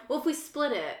we're like, well, if we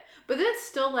split it. But then it's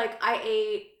still like I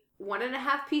ate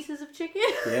 1.5 pieces of chicken.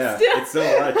 Yeah, it's still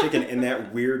a lot of chicken and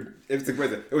that weird. It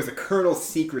was a Colonel's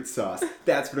secret sauce.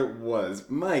 That's what it was.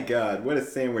 My God, what a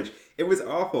sandwich! It was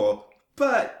awful.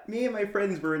 But me and my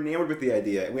friends were enamored with the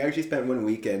idea, and we actually spent one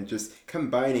weekend just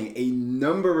combining a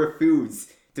number of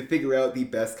foods to figure out the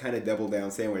best kind of double down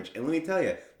sandwich. And let me tell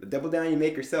you, the double down you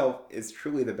make yourself is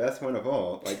truly the best one of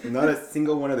all. Like, not a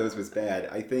single one of those was bad.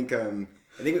 I think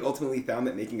we ultimately found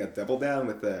that making a double down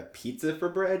with a pizza for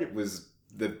bread was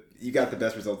you got the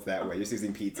best results that way. Just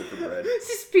using pizza for bread. It's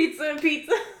just pizza and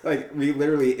pizza. Like, we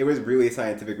literally, it was really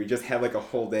scientific. We just had like a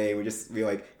whole day. We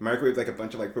like microwaved like a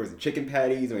bunch of like frozen chicken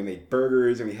patties, and we made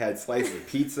burgers, and we had slices of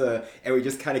pizza, and we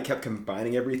just kind of kept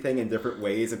combining everything in different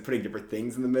ways and putting different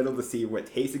things in the middle to see what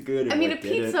tasted good and what didn't.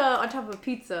 Pizza on top of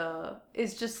pizza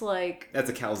is just like... That's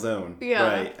a calzone. Yeah.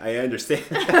 Right, I understand.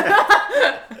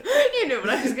 You knew what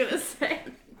I was gonna say.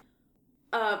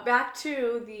 Back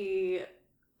to the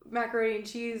macaroni and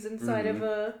cheese inside of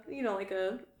a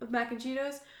mac and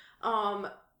Cheetos.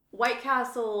 White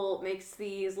Castle makes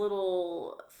these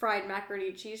little fried macaroni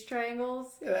and cheese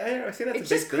triangles. Yeah, I see that's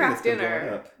it's a big just thing craft that's been dinner.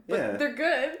 going up. But yeah, they're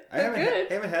good. I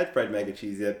haven't had fried mac and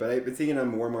cheese yet, but I've been seeing it on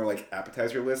more and more like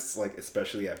appetizer lists, like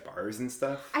especially at bars and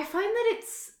stuff. I find that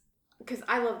it's because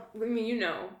I love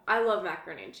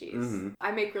macaroni and cheese. Mm-hmm.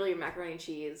 I make really good macaroni and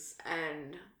cheese,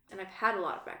 and I've had a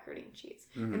lot of macaroni and cheese.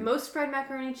 Mm-hmm. And most fried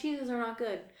macaroni and cheeses are not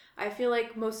good. I feel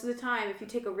like most of the time, if you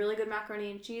take a really good macaroni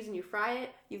and cheese and you fry it,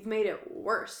 you've made it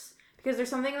worse. Because there's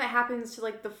something that happens to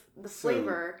like the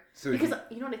flavor. Because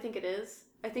you know what I think it is?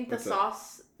 I think the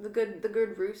sauce, the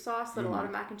good roux sauce that a lot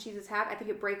of mac and cheeses have, I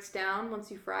think it breaks down once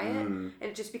you fry it. And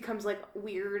it just becomes like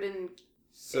weird and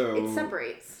it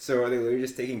separates. So are they literally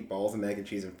just taking balls of mac and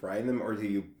cheese and frying them, or do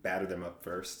you batter them up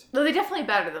first? No, they definitely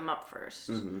batter them up first.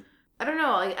 Mm-hmm. I don't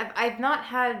know. Like I've not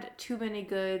had too many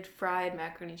good fried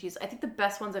macaroni and cheese. I think the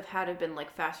best ones I've had have been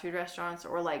like fast food restaurants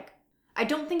or like. I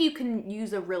don't think you can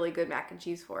use a really good mac and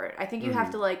cheese for it. I think you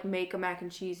have to like make a mac and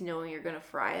cheese knowing you're gonna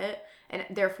fry it, and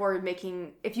therefore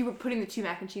if you were putting the two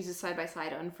mac and cheeses side by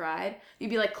side unfried, you'd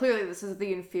be like, clearly this is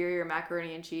the inferior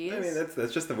macaroni and cheese. I mean,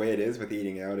 that's just the way it is with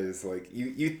eating out. Is like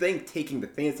you think taking the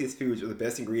fanciest foods or the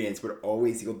best ingredients would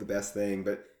always yield the best thing,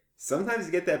 but sometimes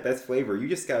to get that best flavor, you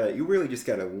really just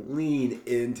gotta lean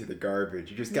into the garbage.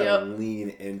 You just gotta lean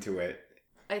into it.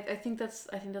 I think that's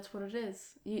what it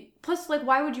is. Plus, like,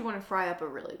 why would you want to fry up a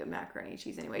really good macaroni and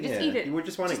cheese anyway? Just eat it. You would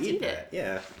just want to eat that.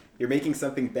 Yeah. You're making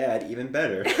something bad even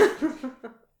better.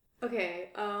 Okay,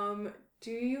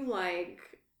 do you like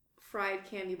fried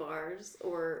candy bars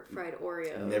or fried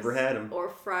Oreos? Never had them. Or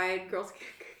fried Girl Scout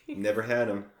cookies? Never had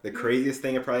them. The craziest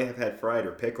thing I probably have had fried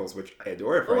are pickles, which I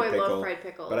adore a fried pickle. I love fried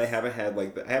pickles. But I haven't had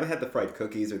the fried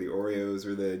cookies or the Oreos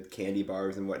or the candy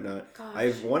bars and whatnot. Gosh.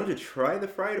 I've wanted to try the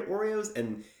fried Oreos,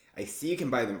 and I see you can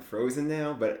buy them frozen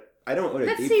now, but I don't own a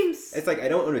It's like I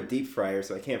don't own a deep fryer,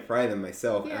 so I can't fry them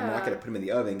myself. Yeah. And I'm not going to put them in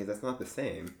the oven because that's not the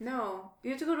same. No.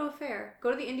 You have to go to a fair.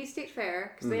 Go to the Indy State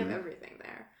Fair because they have everything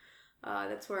there.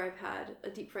 That's where I've had a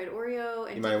deep fried Oreo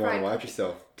and you might want to watch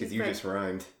yourself because you just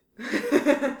rhymed.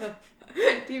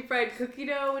 Deep fried cookie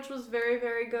dough, which was very,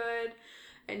 very good,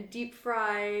 and deep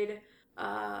fried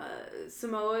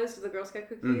Samoas, the Girl Scout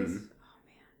cookies. Mm-hmm. Oh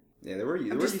man!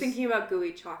 Yeah, I'm just thinking about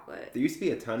gooey chocolate. There used to be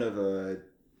a ton of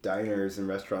diners and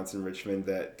restaurants in Richmond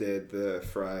that did the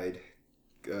fried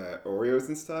Oreos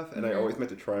and stuff, and I always meant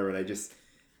to try them, and I just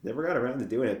never got around to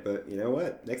doing it. But you know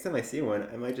what? Next time I see one,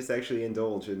 I might just actually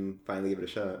indulge and finally give it a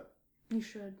shot. You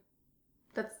should.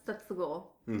 That's the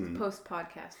goal. Mm-hmm.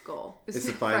 Post-podcast goal. Is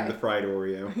to find the fried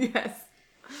Oreo. Yes.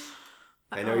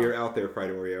 I know you're out there,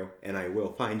 fried Oreo, and I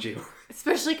will find you.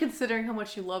 Especially considering how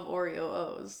much you love Oreo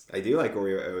O's. I do like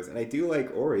Oreo O's, and I do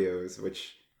like Oreos,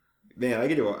 which, man, I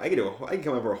can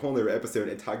come over a whole other episode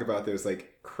and talk about those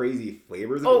like crazy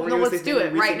flavors of Oreos. Oh no, let's do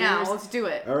it right now. Let's do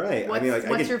it. All right.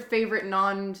 What's your favorite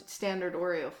non-standard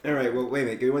Oreo flavor? All right. Well, wait a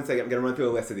minute. Give me 1 second. I'm gonna run through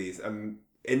a list of these.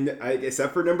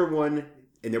 Except for number one.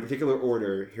 In no particular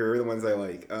order, here are the ones I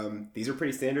like. These are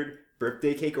pretty standard.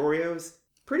 Birthday cake Oreos.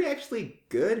 Pretty actually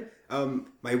good.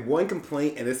 My one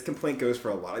complaint, and this complaint goes for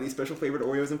a lot of these special flavored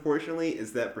Oreos, unfortunately,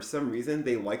 is that for some reason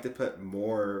they like to put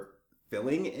more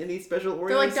filling in these special Oreos.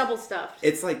 They're like double stuffed.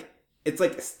 It's like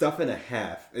stuff and a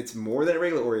half. It's more than a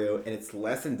regular Oreo, and it's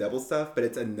less than double stuff, but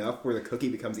it's enough where the cookie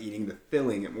becomes eating the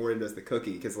filling more than does the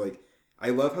cookie. Because I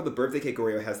love how the birthday cake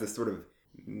Oreo has this sort of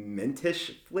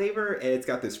mintish flavor, and it's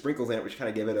got the sprinkles in it which kind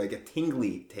of give it like a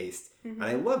tingly taste. And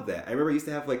I love that. I remember I used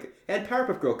to have I had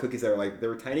Powerpuff Girl cookies that were they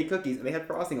were tiny cookies and they had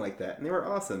frosting like that, and they were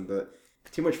awesome, but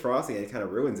too much frosting and it kind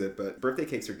of ruins it. But birthday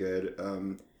cakes are good.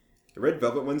 The red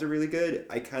velvet ones are really good.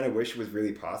 I kind of wish it was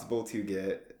really possible to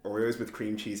get Oreos with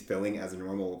cream cheese filling as a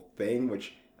normal thing,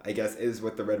 which I guess is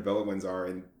what the red velvet ones are,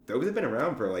 and those have been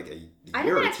around for like a year or two. I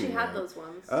never actually had those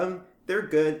ones. They're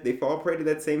good. They fall prey to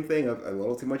that same thing of a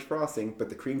little too much frosting, but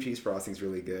the cream cheese frosting's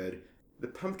really good. The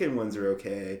pumpkin ones are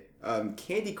okay.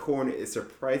 Candy corn is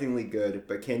surprisingly good,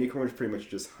 but candy corn is pretty much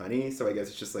just honey, so I guess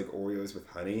it's just like Oreos with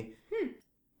honey.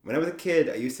 When I was a kid,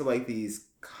 I used to like these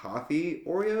coffee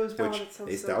Oreos, which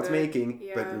they stopped making,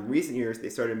 but in recent years they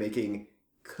started making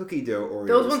cookie dough Oreos.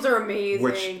 Those ones are amazing.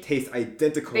 Which taste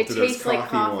identical they to those taste coffee, like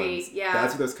coffee ones. Yeah,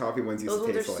 That's what those coffee ones used to taste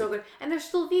like. Those ones are so good. And they're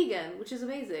still vegan, which is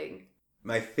amazing.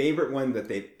 My favorite one that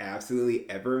they've absolutely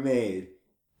ever made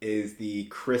is the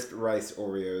crisp rice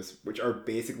Oreos, which are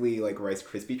basically like Rice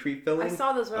Krispie treat filling. I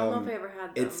saw those, but I don't know if I ever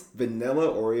had them. It's vanilla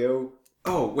Oreo.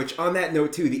 Oh, which on that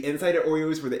note too, the inside of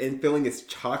Oreos where the in filling is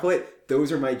chocolate,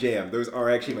 those are my jam. Those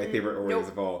are actually my favorite Oreos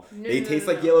of all. They taste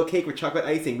like yellow cake with chocolate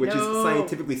icing, which is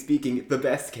scientifically speaking the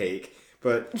best cake.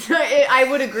 But I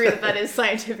would agree that is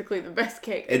scientifically the best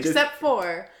cake, except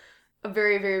for a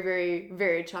very, very, very,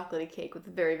 very chocolatey cake with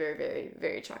very, very, very,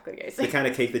 very chocolatey icing. The kind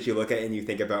of cake that you look at and you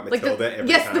think about Matilda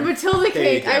every time. The Matilda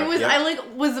cake. I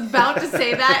was about to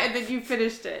say that, and then you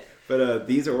finished it. But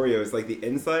these Oreos, like the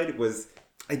inside was,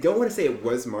 I don't want to say it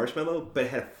was marshmallow, but it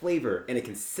had a flavor and a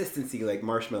consistency like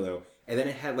marshmallow. And then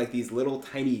it had like these little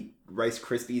tiny Rice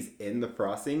Krispies in the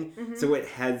frosting. Mm-hmm. So it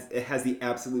has the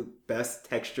absolute best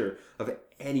texture of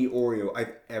any Oreo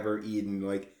I've ever eaten.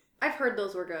 Like, I've heard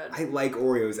those were good. I like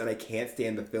Oreos and I can't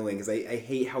stand the filling because I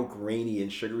hate how grainy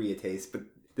and sugary it tastes. But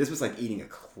this was like eating a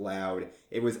cloud.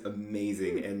 It was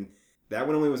amazing. And that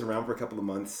one only was around for a couple of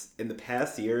months. In the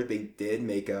past year, they did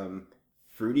make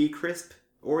Fruity Crisp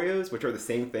Oreos, which are the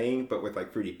same thing, but with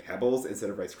like Fruity Pebbles instead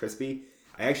of Rice Krispie.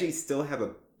 I actually still have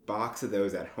a box of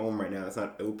those at home right now. It's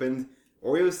not opened.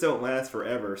 Oreos don't last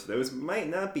forever, so those might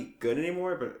not be good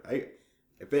anymore, but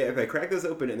if I crack those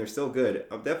open and they're still good,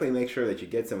 I'll definitely make sure that you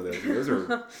get some of those.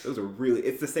 Those are really,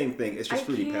 it's the same thing. It's just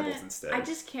Fruity Pebbles instead. I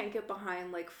just can't get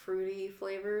behind like fruity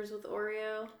flavors with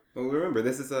Oreo. Well, remember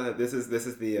this is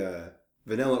the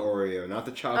vanilla Oreo, not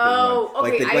the chocolate one.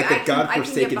 Okay. Like the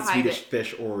godforsaken Swedish it.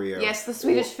 Fish Oreo. Yes, the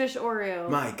Swedish Fish Oreo.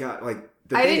 My God, like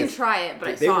I didn't try it, but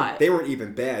I saw it. They weren't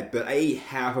even bad, but I ate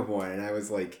half of one and I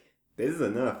was like, this is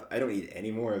enough. I don't need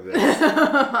any more of this.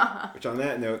 Which on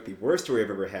that note, the worst Oreo I've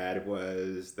ever had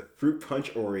was the Fruit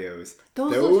Punch Oreos.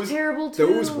 Those look terrible too.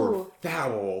 Those were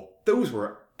foul. Those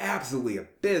were absolutely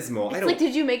abysmal. It's like,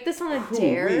 did you make this on a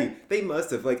dare? They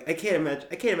must have. Like, I can't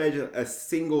imagine a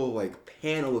single like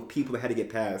panel of people that had to get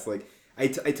past. Like, I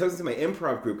took them to my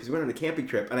improv group because we went on a camping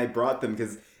trip and I brought them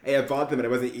because I had bought them and I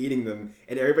wasn't eating them.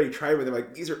 And everybody tried them. They're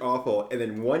like, these are awful. And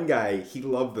then one guy, he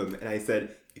loved them. And I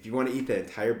said, if you want to eat that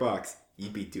entire box,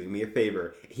 you'd be doing me a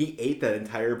favor. He ate that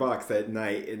entire box that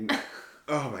night. And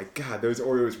oh my God, those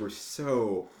Oreos were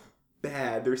so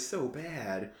bad. They're so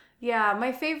bad. Yeah,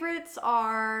 my favorites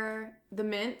are the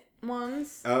mint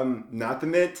ones. Not the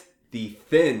mint. The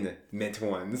thin mint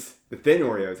ones. The thin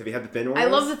Oreos. Have you had the thin Oreos? I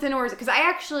love the thin Oreos because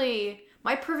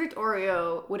my perfect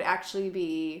Oreo would actually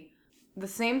be the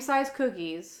same size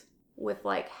cookies with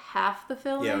like half the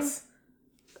filling. Yes.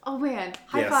 Oh man,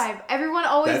 high five. Everyone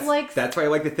always likes... That's why I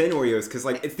like the thin Oreos, because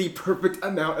like it's the perfect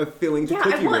amount of filling to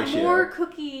cookie ratio. Yeah, I want more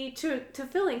cookie to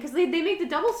filling, because they make the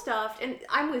double stuffed, and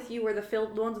I'm with you where the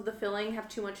ones with the filling have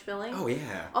too much filling. Oh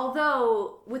yeah.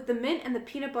 Although, with the mint and the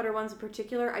peanut butter ones in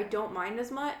particular, I don't mind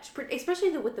as much,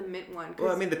 especially with the mint one.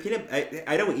 Well, I mean,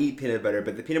 I don't eat peanut butter,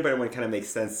 but the peanut butter one kind of makes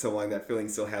sense so long that filling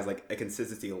still has like a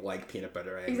consistency like peanut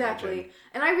butter, I imagine.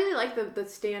 And I really like the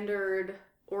standard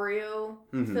Oreo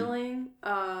filling.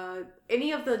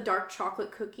 Any of the dark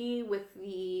chocolate cookie with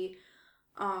the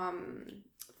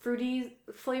fruity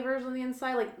flavors on the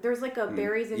inside. Like there's like a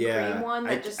berries and cream one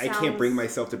that I can't bring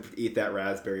myself to eat that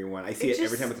raspberry one. I see it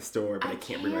every time at the store, but I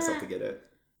can't bring myself to get it.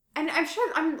 And I'm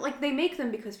sure they make them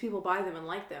because people buy them and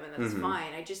like them, and that's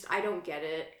fine. I don't get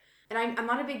it. And I'm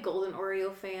not a big golden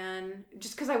Oreo fan,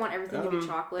 just because I want everything to be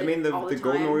chocolate. I mean, the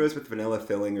golden Oreos with vanilla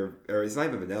filling, or it's not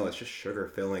even vanilla, it's just sugar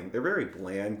filling. They're very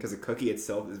bland because the cookie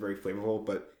itself is very flavorful.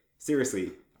 But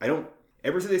seriously, ever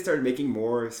since they started making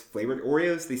more flavored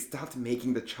Oreos, they stopped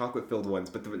making the chocolate-filled ones.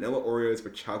 But the vanilla Oreos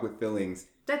with chocolate fillings...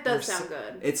 That does sound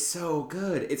good. It's so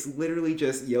good. It's literally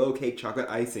just yellow cake chocolate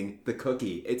icing, the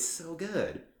cookie. It's so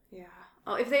good. Yeah.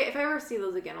 Oh, if I ever see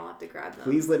those again, I'll have to grab them.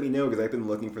 Please let me know, because I've been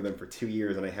looking for them for 2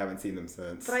 years and I haven't seen them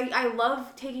since. But I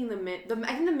love taking the mint.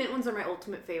 I think the mint ones are my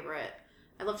ultimate favorite.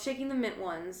 I love shaking the mint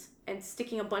ones and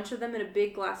sticking a bunch of them in a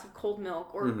big glass of cold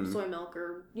milk or soy milk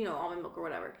or, almond milk or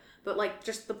whatever. But like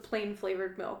just the plain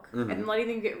flavored milk and letting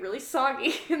them get really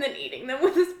soggy and then eating them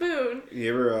with a spoon.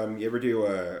 You ever do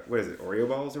what is it, Oreo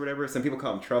balls or whatever? Some people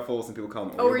call them truffles, some people call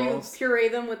them Oreo balls. Or you puree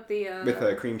them with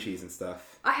the cream cheese and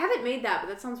stuff. I haven't made that, but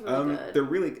that sounds really good. They're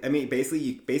really, I mean,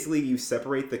 basically you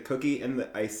separate the cookie and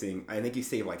the icing. I think you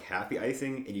save like half the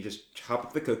icing and you just chop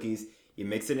up the cookies. You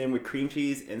mix it in with cream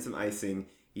cheese and some icing.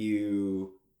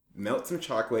 You melt some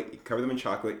chocolate. You cover them in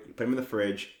chocolate. You put them in the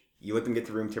fridge. You let them get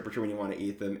to room temperature when you want to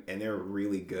eat them, and they're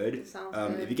really good. Sounds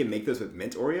good. If you can make those with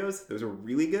mint Oreos, those are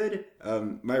really good.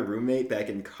 My roommate back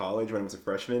in college when I was a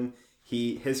freshman,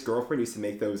 his girlfriend used to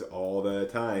make those all the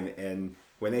time, and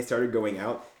when they started going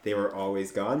out, they were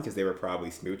always gone because they were probably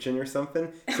smooching or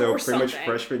something. So Or pretty much something.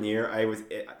 freshman year,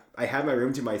 I had my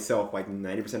room to myself like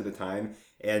 90% of the time,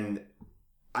 and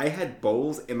I had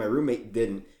bowls and my roommate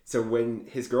didn't. So when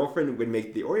his girlfriend would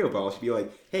make the Oreo ball, she'd be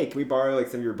like, "Hey, can we borrow like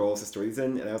some of your bowls to store these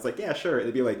in?" And I was like, "Yeah, sure." And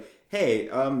they'd be like, "Hey,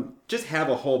 just have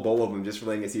a whole bowl of them just for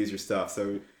letting us use your stuff."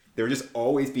 So there would just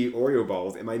always be Oreo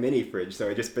balls in my mini fridge. So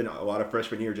I just spent a lot of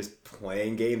freshman year just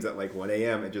playing games at like 1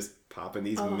 a.m. and just popping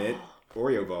these mint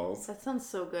Oreo balls. That sounds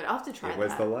so good. I'll have to try that. It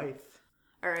was the life.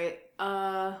 All right.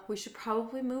 We should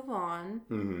probably move on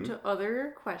to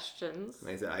other questions.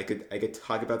 Like I said, I could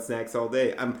talk about snacks all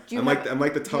day. I'm have-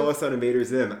 like the tallest on Invader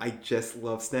Zim. I just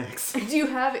love snacks. Do you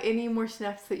have any more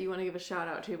snacks that you want to give a shout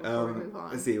out to before we move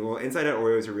on? Let's see. Well, Inside Out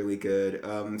Oreos are really good.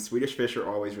 Swedish Fish are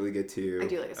always really good too. I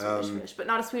do like a Swedish Fish, but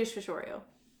not a Swedish Fish Oreo.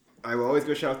 I will always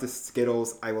go shout out to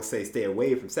Skittles. I will say stay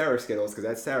away from sour Skittles because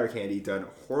that's sour candy done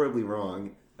horribly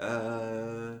wrong.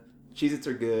 Cheez-Its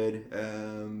are good.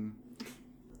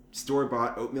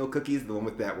 Store-bought oatmeal cookies, the one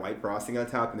with that white frosting on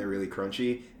top, and they're really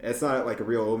crunchy. It's not like a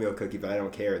real oatmeal cookie, but I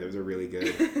don't care. Those are really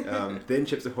good. Thin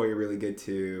Chips Ahoy are really good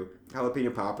too.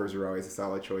 Jalapeno Poppers are always a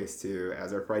solid choice too,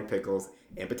 as are fried pickles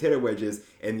and potato wedges.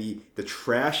 And the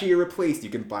trashier replaced you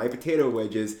can buy potato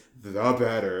wedges, the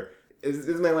better. This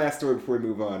is my last story before we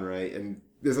move on, right? And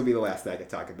this will be the last thing I can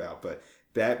talk about, but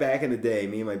back in the day,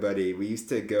 me and my buddy, we used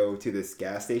to go to this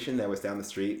gas station that was down the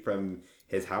street from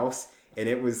his house, and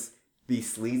it was the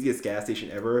sleaziest gas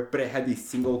station ever, but it had the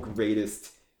single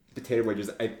greatest potato wedges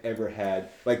I've ever had.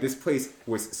 Like, this place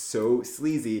was so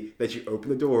sleazy that you open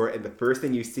the door and the first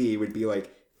thing you see would be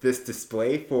like this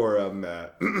display for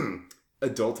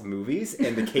adult movies,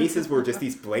 and the cases were just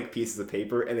these blank pieces of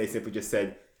paper, and they simply just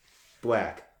said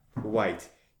black, white,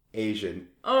 Asian,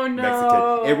 Oh no!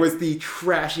 Mexican. It was the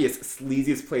trashiest,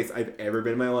 sleaziest place I've ever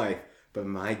been in my life. But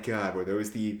my God, were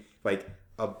those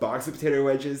a box of potato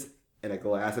wedges and a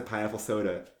glass of pineapple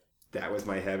soda. That was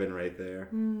my heaven right there.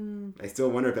 I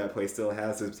still wonder if that place still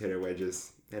has those potato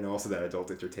wedges and also that adult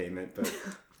entertainment, but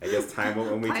I guess time will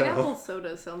only Pineapple tell.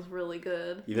 soda sounds really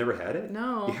good. You never had it?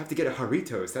 No. You have to get a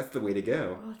Jarritos. That's the way to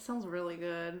go. Oh, it sounds really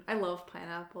good. I love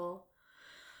pineapple.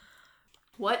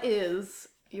 What is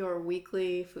your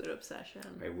weekly food obsession?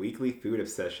 My weekly food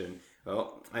obsession.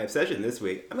 Well, my obsession this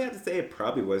week, I'm gonna have to say it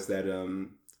probably was that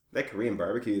Korean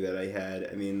barbecue that I had.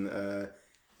 I mean,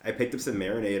 I picked up some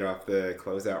marinade off the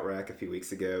closeout rack a few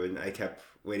weeks ago, and I kept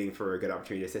waiting for a good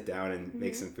opportunity to sit down and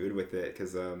make some food with it.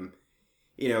 Because,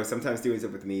 sometimes doing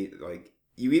stuff with meat, like,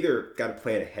 you either got to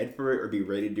plan ahead for it or be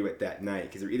ready to do it that night.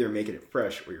 Because you're either making it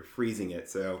fresh or you're freezing it.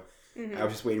 So I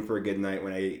was just waiting for a good night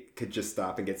when I could just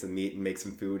stop and get some meat and make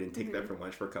some food and take that for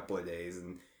lunch for a couple of days.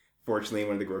 And fortunately,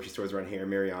 one of the grocery stores around here,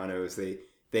 Mariano's,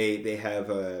 they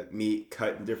have meat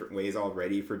cut in different ways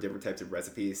already for different types of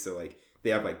recipes. So, like, they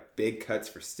have like big cuts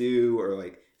for stew or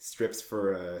like strips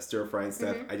for stir fry and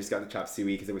stuff. I just got the chop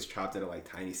suey because it was chopped into like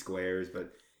tiny squares.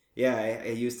 But yeah, I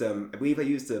used I believe I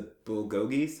used a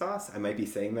bulgogi sauce. I might be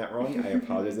saying that wrong. I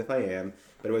apologize if I am.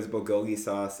 But it was bulgogi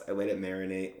sauce. I let it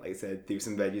marinate. Like I said, threw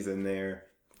some veggies in there,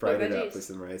 fried it up with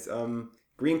some rice.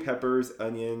 Green peppers,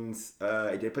 onions.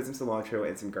 I did put some cilantro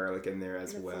and some garlic in there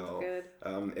as well.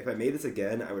 If I made this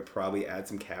again, I would probably add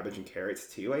some cabbage and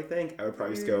carrots too, I think. I would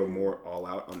probably just go more all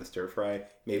out on the stir fry.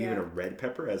 Maybe even a red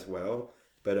pepper as well.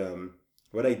 But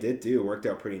what I did do worked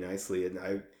out pretty nicely.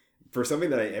 And for something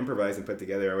that I improvised and put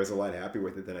together, I was a lot happier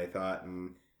with it than I thought.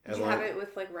 And Did you have it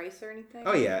with like rice or anything?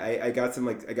 Oh yeah, I got some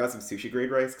sushi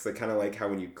grade rice because I kind of like how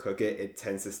when you cook it, it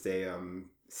tends to stay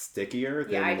stickier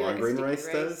than long grain rice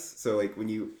does. So like when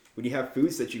you have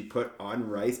foods that you put on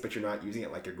rice but you're not using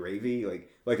it like a gravy,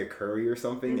 like a curry or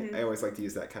something, I always like to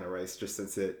use that kind of rice just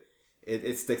since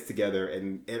it sticks together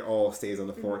and it all stays on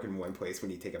the fork in one place when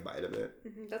you take a bite of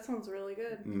it. That sounds really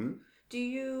good. Do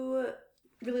you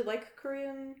really like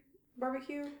Korean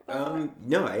barbecue? No,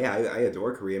 yeah, I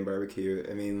adore Korean barbecue.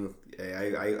 I mean,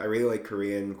 I really like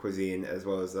Korean cuisine as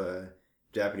well as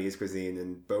Japanese cuisine,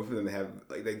 and both of them have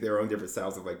like their own different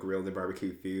styles of like grilled and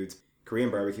barbecue foods. Korean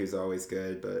barbecue is always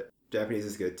good, but Japanese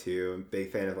is good too. I'm a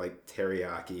big fan of like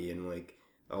teriyaki and like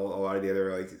a lot of the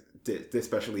other like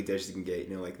specialty dishes you can get,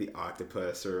 like the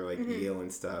octopus or like eel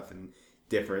and stuff, and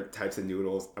different types of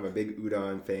noodles. I'm a big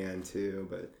udon fan too,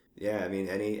 but yeah, I mean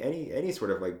any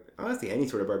sort of honestly any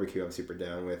sort of barbecue I'm super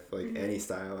down with. Like any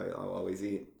style I'll always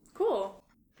eat. Cool.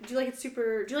 Do you like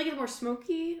it more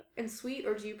smoky and sweet,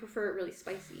 or do you prefer it really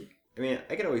spicy? I mean,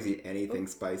 I can always eat anything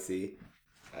spicy.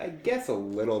 I guess a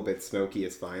little bit smoky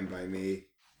is fine by me.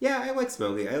 Yeah, I like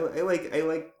smoky. I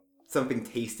like something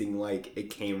tasting like it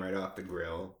came right off the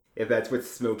grill. if that's what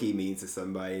smoky means to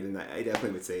somebody, then I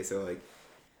definitely would say so. Like,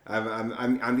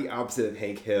 I'm the opposite of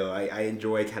Hank Hill. I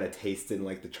enjoy kind of tasting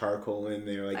like the charcoal in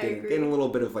there, like getting a little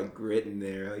bit of like grit in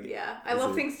there. Like, yeah, I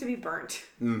love things to be burnt.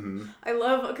 Mm-hmm. I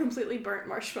love a completely burnt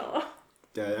marshmallow.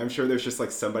 Yeah, I'm sure there's just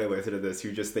like somebody listening to this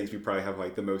who just thinks we probably have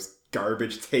like the most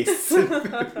garbage tastes in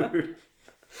food.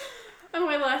 On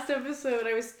my last episode,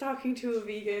 I was talking to a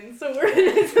vegan, so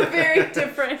it's a very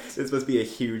different. This must be a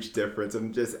huge difference.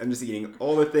 I'm just eating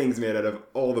all the things made out of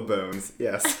all the bones.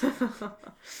 Yes.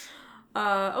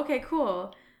 Okay,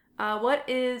 cool. What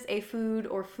is a food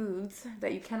or foods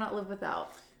that you cannot live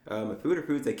without? A food or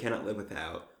foods I cannot live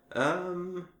without.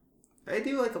 I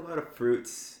do like a lot of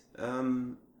fruits.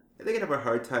 I think I'd have a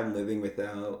hard time living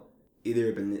without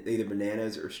either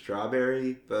bananas or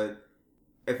strawberry, but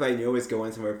if I knew I was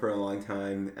going somewhere for a long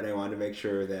time and I wanted to make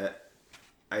sure that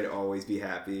I'd always be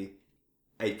happy,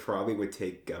 I probably would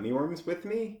take gummy worms with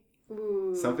me.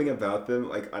 Ooh. Something about them,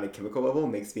 like on a chemical level,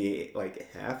 makes me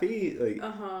like happy. Like,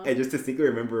 I just distinctly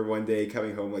remember one day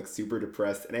coming home like super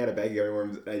depressed, and I had a bag of gummy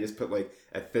worms, and I just put like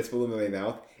a fistful of them in my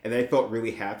mouth, and then I felt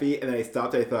really happy, and then I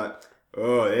stopped, and I thought,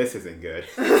 oh, this isn't good.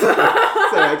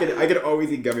 So I could always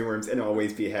eat gummy worms and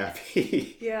always be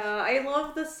happy. Yeah, I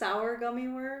love the sour gummy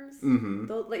worms. Mm-hmm.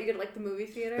 That you get like the movie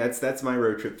theater. That's my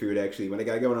road trip food actually. When I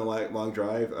gotta go on a long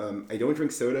drive, I don't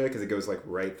drink soda because it goes like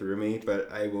right through me. But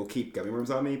I will keep gummy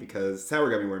worms on me because sour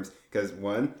gummy worms. Because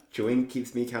one, chewing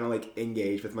keeps me kind of like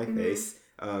engaged with my face.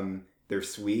 They're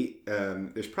sweet.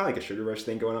 There's probably like a sugar rush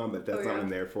thing going on, but that's not what I'm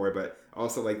there for. But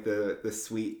also like the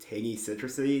sweet, tangy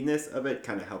citrusiness of it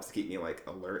kind of helps keep me like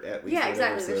alert at least. Yeah,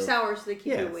 exactly. They're sour, so they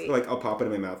keep you awake. So, like I'll pop it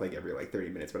in my mouth like every like 30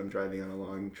 minutes when I'm driving on a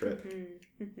long trip.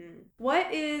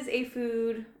 What is a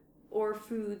food or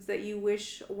foods that you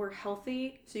wish were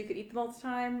healthy so you could eat them all the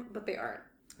time, but they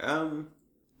aren't?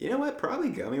 You know what? Probably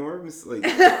gummy worms. Like,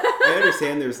 I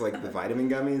understand there's like the vitamin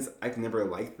gummies. I've never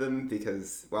liked them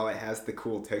because while it has the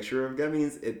cool texture of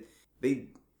gummies, they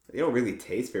don't really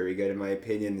taste very good in my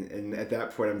opinion. And at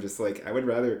that point, I'm just like, I would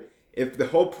rather, if the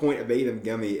whole point of making them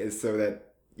gummy is so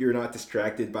that you're not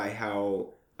distracted by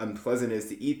how unpleasant it is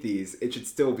to eat these, it should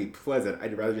still be pleasant.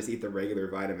 I'd rather just eat the regular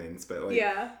vitamins. But like,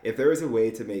 if there was a way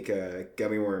to make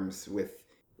gummy worms with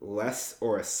less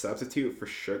or a substitute for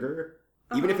sugar,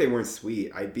 even if they weren't sweet,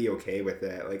 I'd be okay with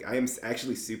that. Like, I am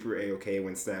actually super A-okay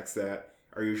when snacks that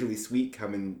are usually sweet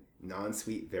come in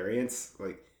non-sweet variants.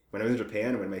 Like, when I was in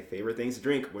Japan, one of my favorite things to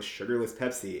drink was sugarless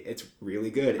Pepsi. It's really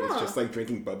good. It's just like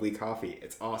drinking bubbly coffee.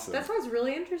 It's awesome. That sounds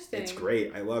really interesting. It's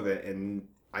great. I love it. And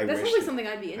that's probably something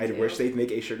I'd be into. I wish they'd make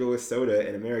a sugarless soda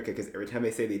in America because every time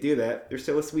they say they do that, there's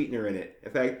still a sweetener in it.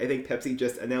 In fact, I think Pepsi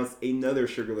just announced another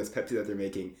sugarless Pepsi that they're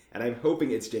making, and I'm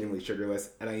hoping it's genuinely sugarless,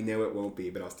 and I know it won't be,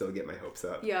 but I'll still get my hopes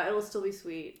up. Yeah, it'll still be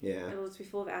sweet. Yeah. It'll just be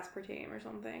full of aspartame or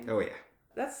something. Oh, yeah.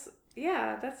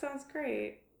 That sounds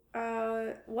great.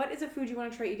 What is a food you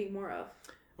want to try eating more of?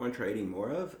 I want to try eating more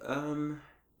of?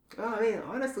 I mean,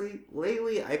 honestly,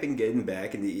 lately I've been getting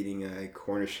back into eating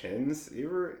Cornish hens.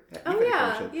 You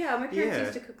Yeah, my parents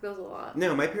used to cook those a lot.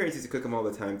 No, my parents used to cook them all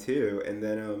the time too. And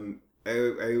then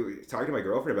I talked to my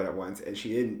girlfriend about it once, and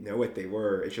she didn't know what they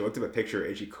were. And she looked up a picture,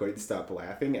 and she couldn't stop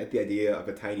laughing at the idea of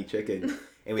a tiny chicken.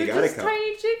 And we got a couple.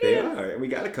 Tiny chickens. They are, and we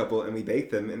got a couple, and we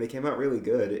baked them, and they came out really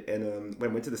good. And when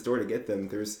I went to the store to get them,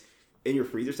 there's in your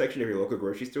freezer section of your local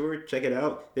grocery store. Check it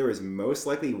out. There is most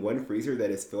likely one freezer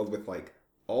that is filled with like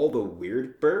all the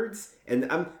weird birds, and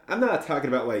I'm not talking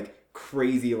about like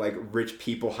crazy like rich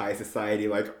people high society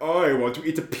like, oh, I want to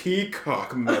eat a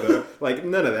peacock, mother. Like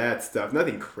none of that stuff,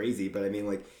 nothing crazy. But I mean,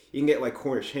 like, you can get like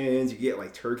Cornish hens, you can get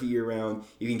like turkey year round,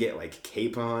 you can get like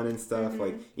capon and stuff.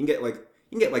 Like you can get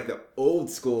like the old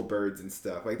school birds and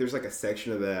stuff. Like there's like a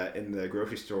section of that in the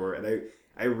grocery store, and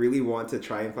I really want to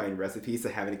try and find recipes to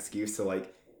have an excuse to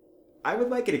like, I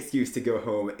would like an excuse to go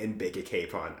home and bake a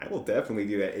capon. I will definitely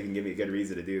do that if you can give me a good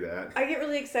reason to do that. I get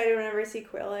really excited whenever I see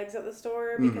quail eggs at the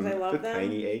store because I love them.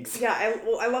 Tiny eggs. Yeah,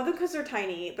 I love them because they're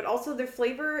tiny, but also their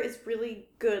flavor is really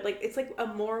good. Like, it's like a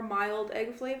more mild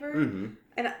egg flavor,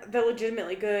 and they're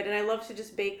legitimately good. And I love to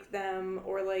just bake them,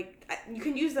 or like you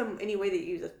can use them any way that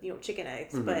you use, chicken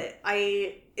eggs. But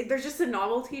there's just a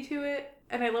novelty to it,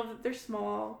 and I love that they're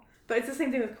small. But it's the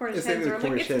same thing with Cornish hens, where I'm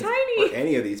like, it's tiny. Or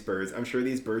any of these birds. I'm sure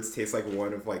these birds taste like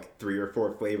one of like 3 or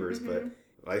 4 flavors. But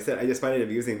like I said, I just find it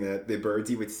amusing that the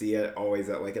birds you would see always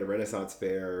at like a Renaissance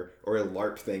fair or a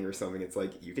LARP thing or something. It's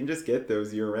like, you can just get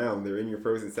those year round. They're in your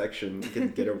frozen section. You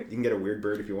can get a weird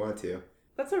bird if you want to.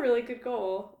 That's a really good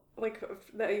goal. Like,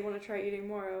 that you want to try eating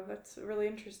more of. That's really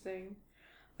interesting.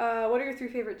 What are your 3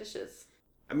 favorite dishes?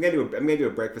 I'm gonna do a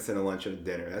breakfast and a lunch and a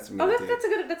dinner. That's what I'm gonna do. That's a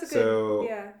good. So,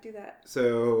 yeah, do that.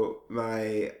 So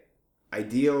my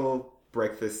ideal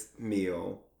breakfast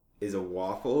meal is a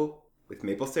waffle with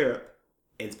maple syrup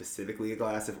and specifically a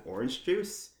glass of orange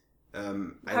juice.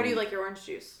 How do you like your orange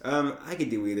juice? I could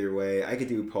do either way. I could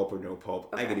do pulp or no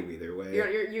pulp. Okay. I could do either way.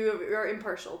 You're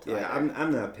impartial to yeah, either.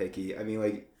 I'm not picky. I mean,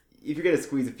 like, if you're gonna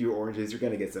squeeze a few oranges, you're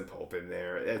gonna get some pulp in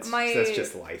there. That's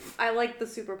just life. I like the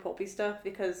super pulpy stuff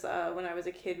because when I was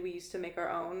a kid, we used to make our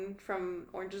own from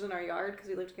oranges in our yard because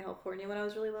we lived in California when I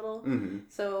was really little. Mm-hmm.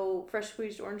 So fresh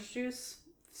squeezed orange juice,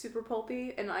 super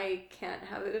pulpy, and I can't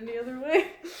have it any other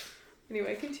way.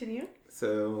 Anyway, continue.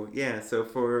 So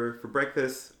for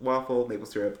breakfast, waffle, maple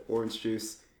syrup, orange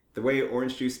juice. The way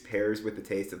orange juice pairs with the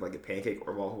taste of like a pancake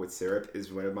or waffle with syrup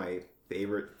is one of my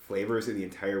favorite flavors in the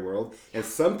entire world. And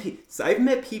so I've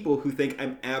met people who think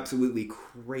I'm absolutely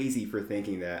crazy for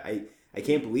thinking that. I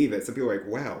can't believe it. Some people are like,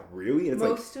 wow, really? And it's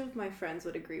Most of my friends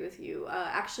would agree with you.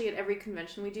 Actually, at every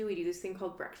convention we do this thing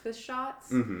called breakfast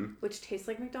shots, which tastes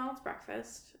like McDonald's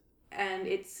breakfast. And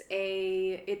it's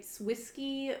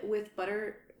whiskey with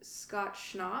butterscotch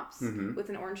schnapps with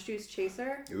an orange juice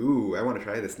chaser. Ooh, I want to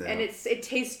try this now. And it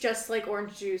tastes just like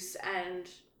orange juice and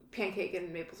pancake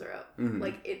and maple syrup.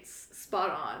 Like, it's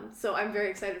spot on. So I'm very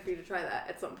excited for you to try that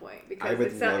at some point because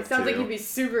it sounds like you'd be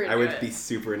super into it. I would be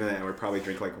super into that and would probably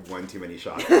drink like one too many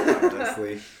shots,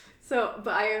 honestly. But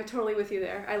I am totally with you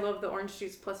there. I love the orange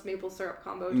juice plus maple syrup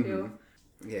combo too.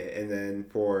 Yeah, and then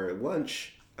for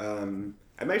lunch, I'm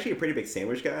actually a pretty big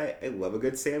sandwich guy. I love a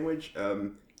good sandwich.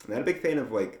 I'm not a big fan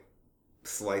of like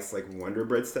sliced like Wonder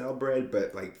Bread style bread,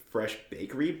 but like fresh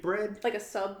bakery bread, like a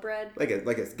sub bread, like a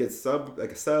good sub,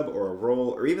 like a sub or a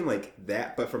roll, or even like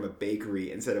that, but from a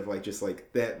bakery instead of like just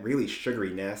like that really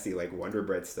sugary, nasty like Wonder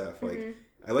Bread stuff. Like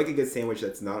I like a good sandwich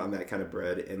that's not on that kind of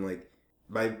bread, and like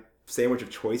my sandwich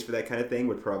of choice for that kind of thing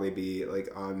would probably be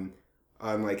like on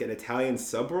like an Italian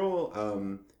sub roll,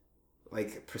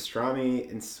 like pastrami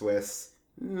and Swiss.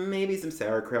 Maybe some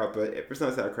sauerkraut, but if there's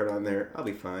no sauerkraut on there, I'll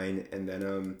be fine. And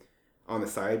then on the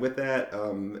side with that,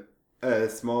 a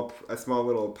small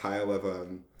little pile of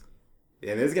and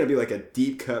this is gonna be like a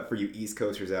deep cut for you East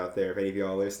Coasters out there, if any of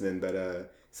y'all are listening.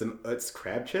 But some Utz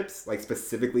crab chips, like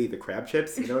specifically the crab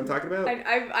chips. You know what I'm talking about?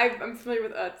 I'm familiar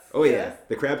with Utz. Oh yeah,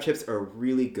 the crab chips are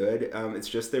really good. It's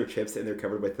just their chips and they're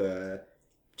covered with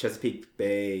Chesapeake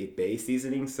Bay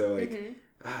seasoning, so like.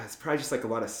 It's probably just like a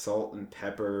lot of salt and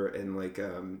pepper and like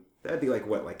that'd be like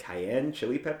what, like cayenne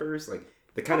chili peppers, like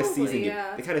the kind of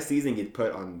seasoning you'd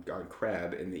put on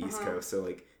crab in the East Coast. So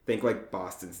like think like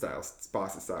Boston style.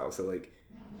 So like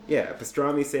a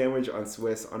pastrami sandwich on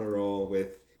Swiss on a roll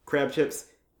with crab chips.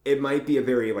 It might be a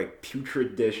very like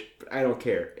putrid dish, but I don't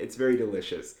care. It's very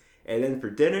delicious. And then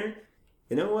for dinner,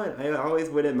 you know what? I always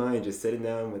wouldn't mind just sitting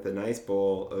down with a nice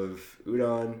bowl of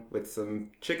udon with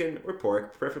some chicken or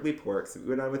pork, preferably pork, some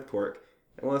udon with pork,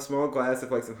 and a small glass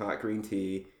of like some hot green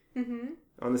tea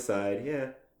on the side.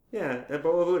 Yeah, a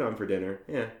bowl of udon for dinner.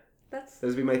 Yeah, those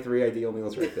would be my 3 ideal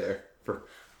meals right there for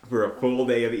a full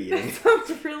day of eating. That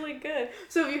sounds really good.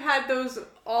 So if you had those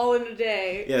all in a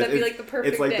day, that'd be like the perfect day.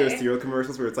 It's like those cereal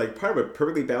commercials where it's like part of a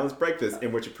perfectly balanced breakfast,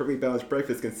 in which a perfectly balanced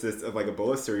breakfast consists of like a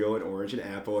bowl of cereal, an orange, an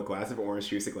apple, a glass of orange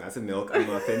juice, a glass of milk, a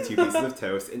muffin, 2 pieces of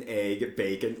toast, an egg,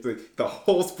 bacon, the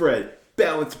whole spread.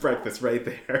 Balanced breakfast right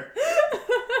there.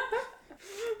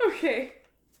 Okay.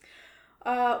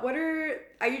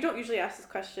 You don't usually ask this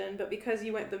question, but because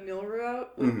you went the meal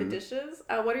route with the dishes,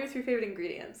 what are your 3 favorite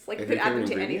ingredients? Like, you could add them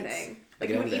to anything. Like,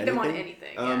 you would eat them on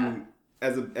anything. Yeah.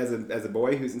 As a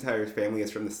boy whose entire family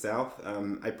is from the South,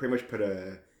 I pretty much put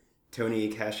a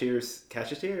Tony's. I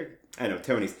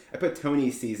put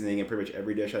Tony's seasoning in pretty much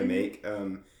every dish I make.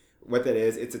 What that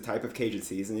is, it's a type of Cajun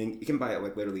seasoning. You can buy it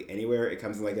like literally anywhere. It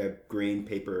comes in like a green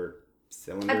paper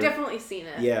cylinder. I've definitely seen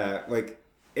it. Yeah, like.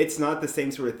 It's not the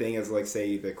same sort of thing as, like,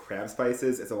 say, the crab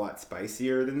spices. It's a lot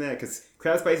spicier than that, because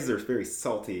crab spices are very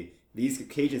salty. These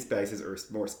Cajun spices are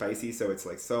more spicy, so it's,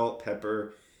 like, salt,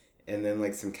 pepper, and then,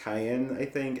 like, some cayenne, I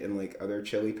think, and, like, other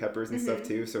chili peppers and stuff,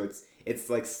 too. So it's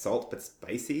like, salt but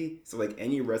spicy. So, like,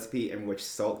 any recipe in which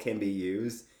salt can be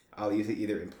used, I'll use it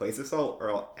either in place of salt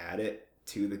or I'll add it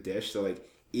to the dish. So, like,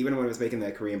 even when I was making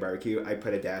that Korean barbecue, I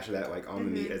put a dash of that, like, on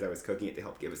the meat as I was cooking it to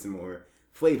help give it some more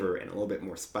flavor and a little bit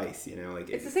more spice, you know, like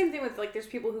it's the same thing with like there's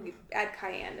people who add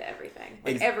cayenne to everything,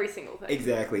 like every single thing.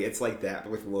 Exactly, it's like that,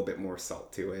 but with a little bit more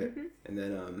salt to it. And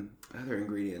then other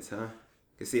ingredients, huh?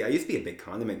 Cause see, I used to be a big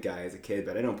condiment guy as a kid,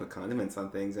 but I don't put condiments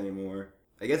on things anymore.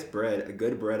 I guess a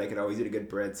good bread. I could always eat a good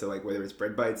bread. So like whether it's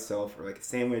bread by itself or like a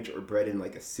sandwich or bread in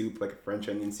like a soup, like a French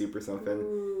onion soup or something.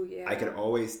 Ooh, yeah. I could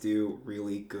always do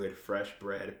really good fresh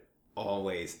bread,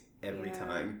 always, every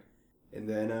time. And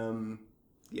then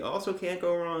you also can't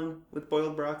go wrong with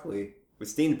boiled broccoli.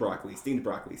 was steamed broccoli. Steamed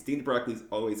broccoli. Steamed broccoli is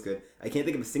always good. I can't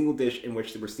think of a single dish in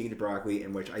which there was steamed broccoli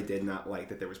in which I did not like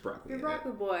that there was broccoli. You're a in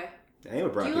broccoli boy. I am a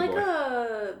broccoli boy. Do you like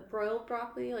a broiled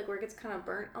broccoli, like where it gets kind of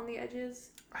burnt on the edges?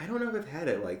 I don't know if I've had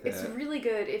it like that. It's really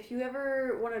good. If you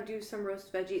ever want to do some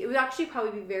roast veggie, it would actually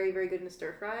probably be very, very good in a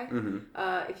stir fry.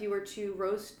 If you were to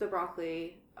roast the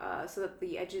broccoli so that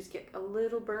the edges get a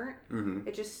little burnt,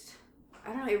 it just...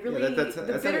 I don't know, it really,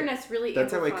 the bitterness really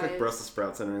That's amplifies. how I cook Brussels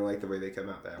sprouts, and I like the way they come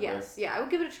out that way. Yes, yeah, I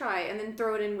would give it a try, and then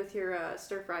throw it in with your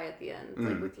stir fry at the end,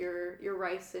 like with your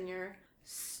rice and your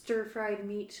stir fried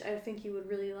meat. I think you would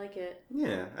really like it.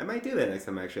 Yeah, I might do that next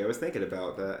time, actually. I was thinking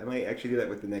about that. I might actually do that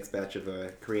with the next batch of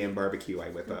Korean barbecue I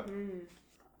whip up.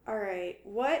 All right,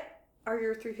 what are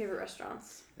your 3 favorite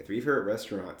restaurants? My 3 favorite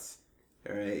restaurants.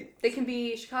 All right. They can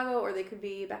be Chicago, or they could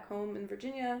be back home in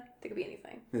Virginia. They could be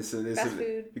anything. This Fast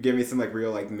food. You're giving me some like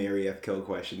real like Mary F. Kill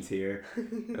questions here.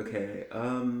 Okay.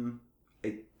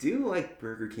 I do like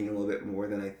Burger King a little bit more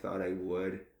than I thought I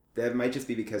would. That might just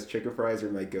be because chicken fries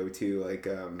are my go-to. Like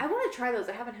I want to try those.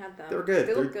 I haven't had them. They're good.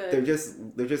 They look good.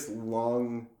 They're just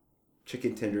long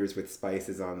chicken tenders with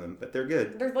spices on them, but they're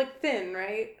good. They're like thin,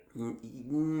 right?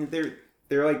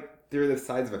 They're the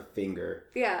size of a finger.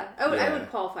 Yeah. I would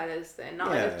qualify that as thin,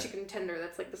 not like a chicken tender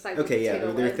that's like the size of a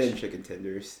potato they're wedge. thin chicken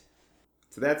tenders.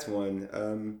 So that's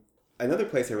one. Another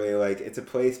place I really like, it's a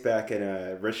place back in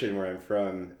Richmond where I'm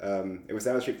from. It was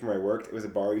down the street from where I worked. It was a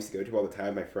bar I used to go to all the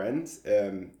time with my friends.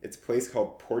 It's a place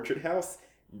called Portrait House.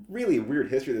 Really weird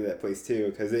history to that place too,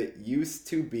 because it used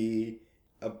to be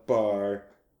a bar,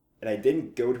 and I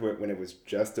didn't go to it when it was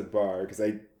just a bar, because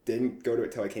I didn't go to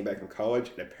it till I came back from college.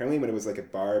 And apparently when it was like a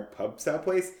bar pub style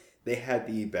place, they had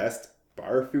the best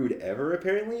bar food ever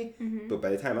apparently. But by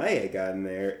the time I had gotten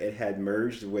there, it had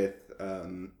merged with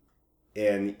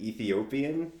an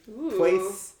Ethiopian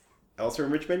place elsewhere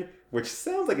in Richmond, which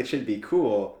sounds like it should be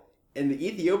cool. And the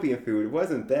Ethiopian food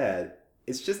wasn't bad.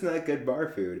 It's just not good bar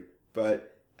food.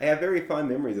 But I have very fond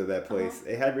memories of that place.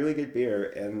 They had really good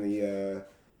beer, and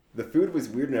the food was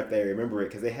weird enough that I remember it,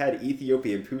 because they had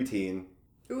Ethiopian poutine.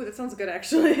 Ooh, that sounds good,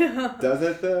 actually. Does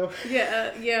it, though?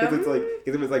 Yeah. Because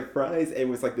it was like fries, and it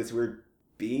was like this weird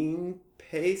bean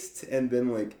paste, and then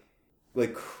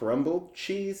like crumbled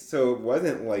cheese, so it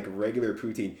wasn't like regular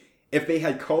poutine. If they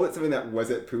had called it something that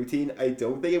wasn't poutine, I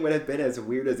don't think it would have been as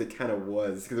weird as it kind of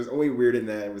was, because it was only weird in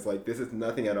that it was like, this is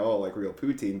nothing at all like real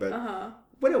poutine, but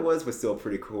what it was still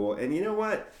pretty cool. And you know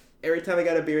what? Every time I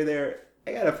got a beer there,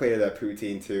 I got a plate of that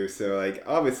poutine too, so like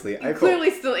obviously I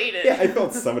clearly still ate it. Yeah, I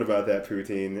felt something about that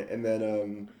poutine. And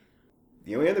then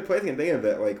the only other place I can think of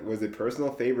that like was a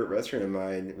personal favorite restaurant of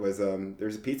mine was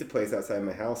there's a pizza place outside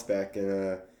my house back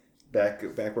in back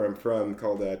where I'm from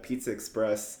called Pizza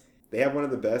Express. They have one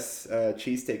of the best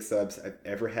cheesesteak subs I've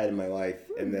ever had in my life.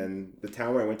 And then the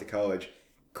town where I went to college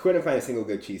couldn't find a single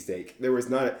good cheesesteak. There was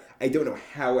not. I don't know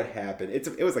how it happened.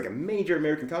 It was like a major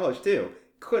American college too.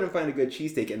 Couldn't find a good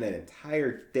cheesesteak in that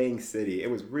entire dang city. It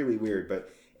was really weird,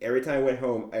 but every time I went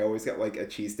home, I always got like a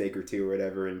cheesesteak or two or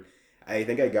whatever, and I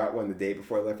think I got one the day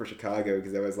before I left for Chicago,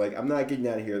 because I was like, I'm not getting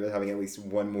out of here without having at least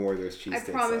one more of those cheesesteaks.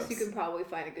 I promise you can probably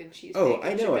find a good cheesesteak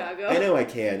in Chicago. I know I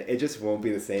can. It just won't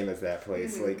be the same as that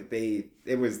place. Like the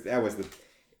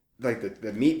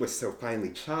meat was so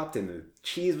finely chopped, and the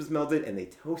cheese was melted, and they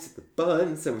toasted the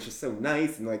bun, so it was just so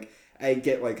nice, and like I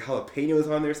get like jalapenos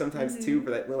on there sometimes too for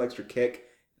that little extra kick.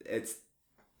 It's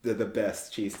the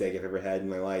best cheesesteak I've ever had in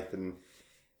my life, and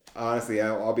honestly,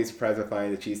 I'll be surprised if I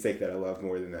find a cheesesteak that I love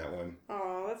more than that one.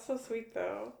 Oh, that's so sweet,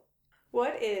 though.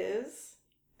 What is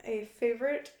a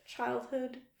favorite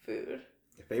childhood food?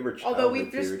 A favorite childhood Although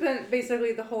we've just food. spent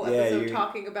basically the whole episode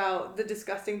talking about the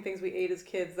disgusting things we ate as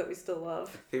kids that we still love.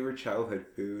 Favorite childhood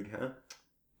food, huh?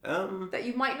 That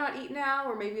you might not eat now,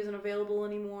 or maybe isn't available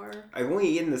anymore. I've only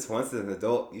eaten this once as an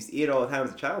adult. Used to eat it all the time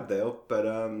as a child, though. But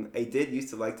I did used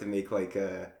to like to make like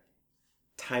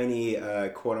tiny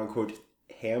quote-unquote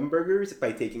hamburgers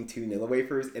by taking 2 Nilla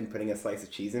wafers and putting a slice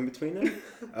of cheese in between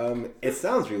them. It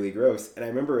sounds really gross. And I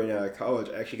remember in college,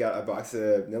 I actually got a box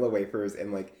of Nilla wafers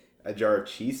and like a jar of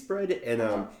cheese spread.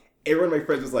 And everyone of my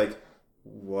friends was like,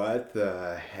 what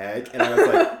the heck? And I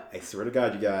was like, I swear to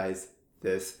God, you guys,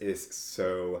 this is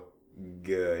so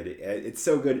good. It's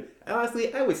so good.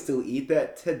 Honestly, I would still eat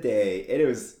that today. It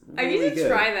was really good. I need to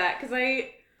try that, because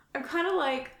I'm kind of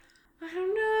like, I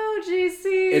don't know,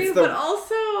 JC, but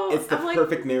also it's the I'm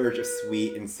perfect marriage of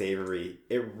sweet and savory.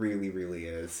 It really, really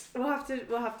is. We'll have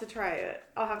to try it.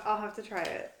 I'll have to try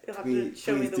it. You'll have to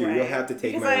show me the way. You'll have to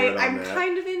take because my word on I'm that.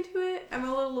 kind of into it. I'm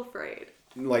a little afraid.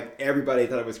 Like everybody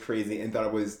thought it was crazy and thought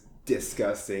it was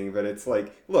disgusting, but it's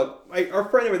like, look, our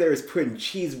friend over there is putting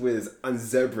Cheese Whiz on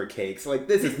zebra cakes. Like,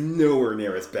 this is nowhere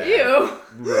near as bad. Ew.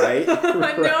 Right?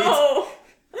 Right? No.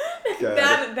 God.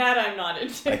 That I'm not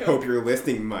into. I hope you're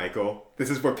listening, Michael. This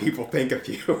is what people think of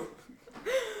you.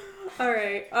 All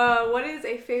right. What is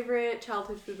a favorite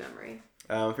childhood food memory?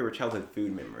 Favorite childhood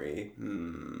food memory?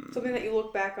 Something that you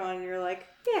look back on and you're like,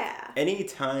 yeah.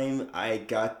 Anytime I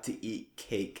got to eat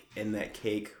cake and that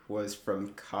cake was from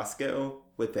Costco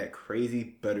with that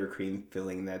crazy buttercream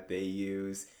filling that they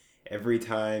use, every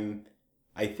time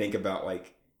I think about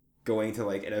like going to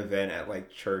like an event at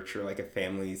like church or like a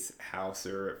family's house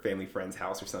or a family friend's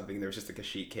house or something, there's just like a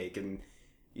sheet cake. And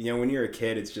you know, when you're a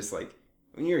kid, it's just like,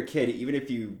 when you're a kid, even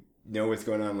if you know what's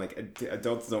going on, like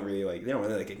adults don't really like, they don't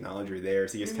really like acknowledge you're there,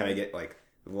 so you just kind of get like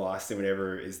lost in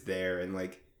whatever is there. And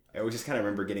like I always just kind of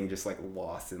remember getting just like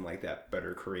lost in like that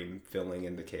buttercream filling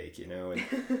in the cake, you know. And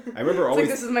I remember always, like,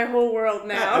 this is my whole world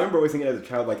now. I remember always thinking as a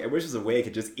child, like, I wish there was a way I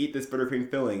could just eat this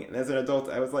buttercream filling. And as an adult,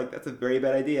 I was like, that's a very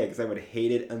bad idea, because I would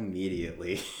hate it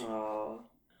immediately. Oh.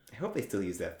 I hope they still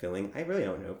use that filling. I really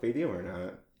don't know if they do or not.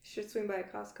 You should swing by a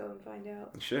Costco and find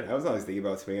out. I should. I was always thinking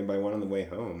about swinging by one on the way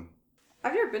home.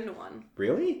 I've never been to one.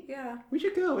 Really? Yeah. We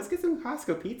should go. Let's get some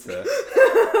Costco pizza.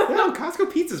 No,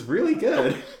 Costco pizza's really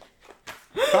good.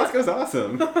 Costco's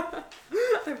awesome.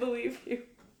 I believe you.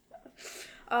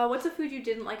 What's a food you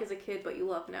didn't like as a kid but you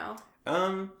love now?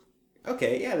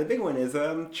 Okay, yeah, the big one is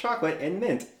chocolate and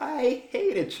mint. I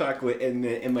hated chocolate and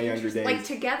mint in my younger days. Like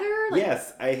together? Like...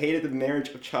 Yes, I hated the marriage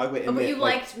of chocolate and mint. But you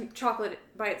liked chocolate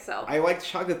by itself. I liked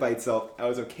chocolate by itself. I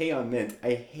was okay on mint.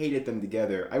 I hated them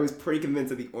together. I was pretty convinced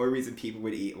that the only reason people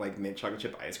would eat like mint chocolate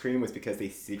chip ice cream was because they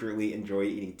secretly enjoyed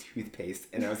eating toothpaste,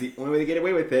 and that was the only way to get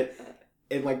away with it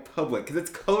in like public, because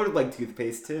it's colored like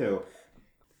toothpaste too.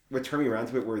 What turned me around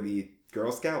to it were the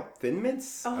Girl Scout Thin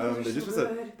Mints.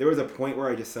 There was a point where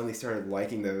I just suddenly started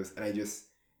liking those, and I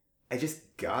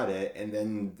just got it, and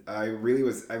then I'm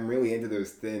really into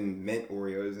those thin mint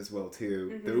Oreos as well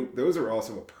too. Mm-hmm. Those are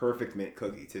also a perfect mint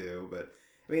cookie too. But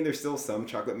I mean, there's still some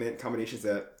chocolate mint combinations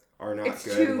that are not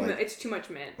good. It's too much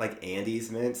mint. Like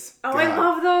Andes mints. Oh, God, I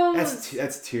love those.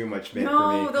 That's too much mint for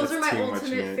me. No, those are my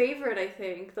ultimate favorite. I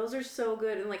think those are so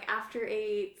good, and like after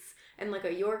eights and like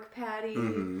a York patty.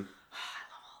 Mm-hmm.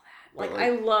 Like I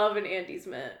love an Andes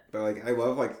mint. But like I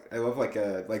love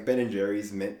Ben and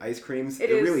Jerry's mint ice creams.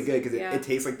 They're really good because it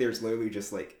tastes like there's literally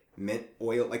just like mint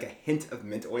oil, like a hint of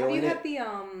mint oil in it. Have you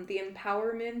had the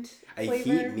Empowerment flavor? I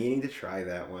keep meaning to try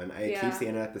that one. I keep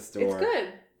seeing it at the store. It's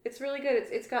good. It's really good.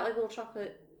 It's got like little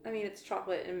chocolate. I mean, it's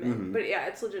chocolate and mint, mm-hmm. but yeah,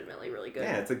 it's legitimately really good.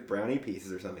 Yeah, it's like brownie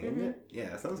pieces or something, mm-hmm. isn't it?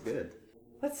 Yeah, it sounds good.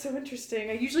 That's so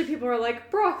interesting. Usually people are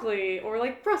like broccoli or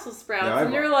like Brussels sprouts,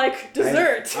 and you're like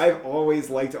dessert. I've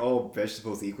always liked all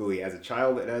vegetables equally. As a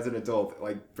child and as an adult,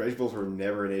 like vegetables were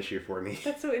never an issue for me.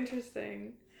 That's so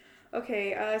interesting.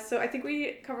 Okay, so I think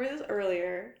we covered this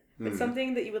earlier. It's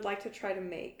something that you would like to try to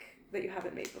make that you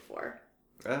haven't made before.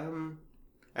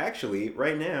 Actually,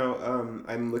 right now,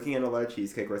 I'm looking at a lot of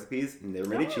cheesecake recipes. Never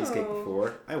made a cheesecake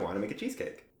before. I want to make a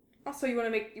cheesecake. Also, you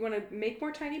want to make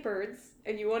more tiny birds,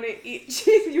 and you want to eat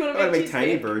cheese. You want to make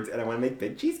tiny birds, and I want to make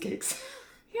big cheesecakes.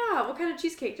 Yeah, what kind of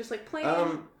cheesecake? Just like plain?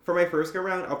 For my first go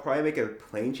round, I'll probably make a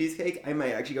plain cheesecake. I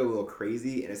might actually go a little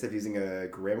crazy, and instead of using a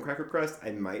graham cracker crust, I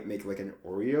might make like an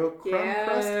Oreo crumb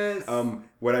crust.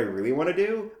 What I really want to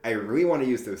do, I really want to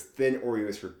use those thin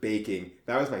Oreos for baking.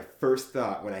 That was my first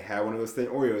thought when I had one of those thin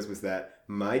Oreos, was that,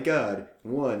 my God,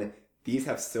 one, these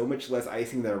have so much less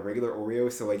icing than a regular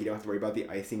Oreo, so like you don't have to worry about the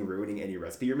icing ruining any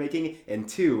recipe you're making. And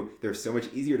two, they're so much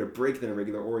easier to break than a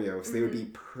regular Oreo, so they would be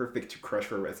perfect to crush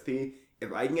for a recipe.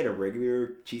 If I can get a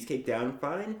regular cheesecake down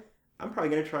fine, I'm probably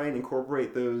going to try and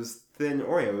incorporate those thin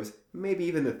Oreos, maybe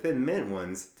even the thin mint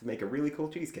ones, to make a really cool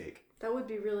cheesecake. That would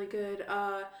be really good.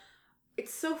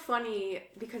 It's so funny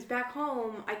because back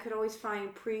home, I could always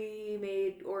find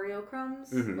pre-made Oreo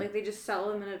crumbs. Mm-hmm. Like they just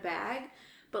sell them in a bag.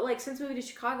 But, like, since we moved to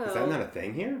Chicago... Is that not a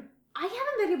thing here? I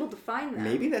haven't been able to find them.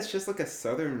 Maybe that's just, like, a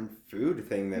southern food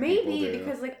thing that people do. Maybe,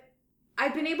 because, like,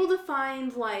 I've been able to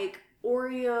find, like,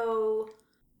 Oreo...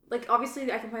 Like, obviously,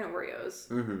 I can find Oreos.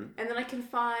 Mm-hmm. And then I can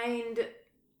find...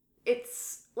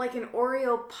 It's, like, an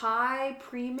Oreo pie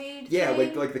pre-made thing. Yeah,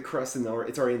 like the crust and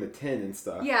it's already in the tin and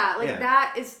stuff. Yeah,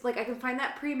 that is... Like, I can find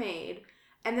that pre-made.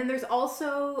 And then there's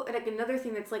also, like, another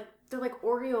thing that's, like... They're, like,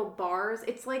 Oreo bars.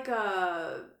 It's like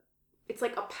a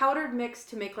powdered mix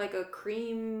to make like a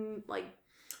cream, like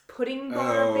pudding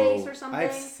bar base or something.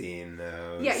 I've seen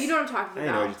those. Yeah, you know what I'm talking about.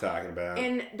 I know what you're talking about.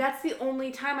 And that's the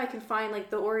only time I can find like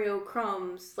the Oreo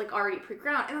crumbs like already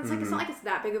pre-ground. And it's like, it's not like it's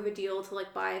that big of a deal to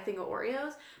like buy a thing of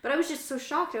Oreos. But I was just so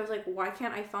shocked. I was like, why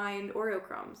can't I find Oreo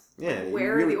crumbs? Yeah. Like,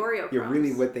 where are the Oreo crumbs? You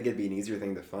really would think it'd be an easier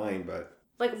thing to find, but...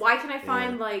 Like, why can I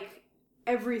find like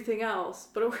everything else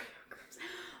but Oreo crumbs?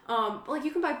 Like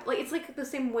you can buy, like it's like the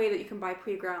same way that you can buy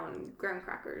pre-ground graham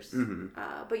crackers.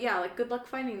 But yeah, like good luck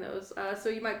finding those. So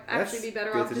you might actually be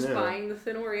better off just buying the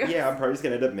thin Oreos. Yeah, I'm probably just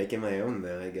gonna end up making my own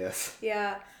then, I guess.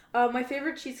 Yeah. My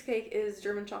favorite cheesecake is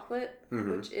German chocolate,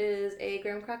 which is a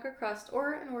graham cracker crust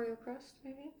or an Oreo crust,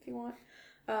 maybe if you want.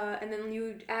 And then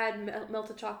you add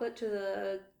melted chocolate to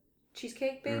the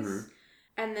cheesecake base,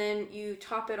 and then you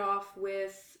top it off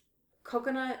with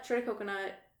shredded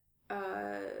coconut,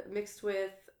 mixed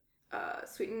with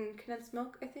sweetened condensed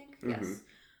milk, I think. Yes.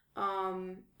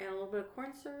 And a little bit of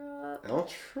corn syrup. I'll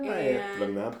try it, but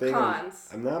I'm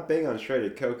not big on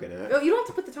shredded coconut. Oh, you don't have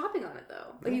to put the topping on it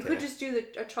though. Like you could just do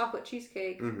a chocolate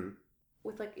cheesecake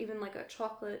with like even like a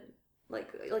chocolate,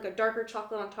 like a darker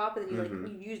chocolate on top, and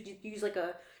then you use like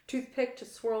a toothpick to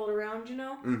swirl it around. You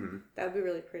know, that would be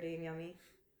really pretty and yummy.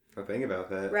 I'll think about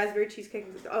that. Raspberry cheesecake.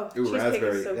 Ooh,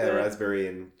 raspberry is so good. Raspberry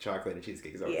and chocolate and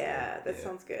cheesecake is always good. That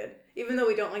sounds good. Even though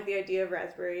we don't like the idea of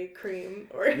raspberry cream.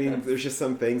 I mean, there's just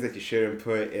some things that you shouldn't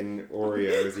put in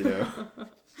Oreos, you know.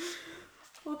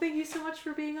 Well, thank you so much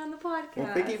for being on the podcast.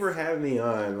 Well, thank you for having me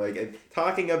on. Like,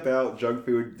 talking about junk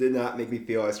food did not make me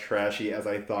feel as trashy as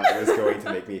I thought it was going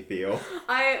to make me feel.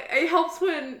 It helps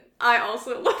when I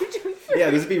also love junk food.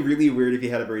 Yeah, this would be really weird if you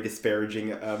had a very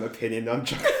disparaging opinion on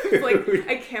junk food. Like,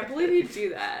 I can't believe you do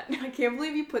that. I can't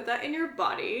believe you put that in your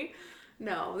body.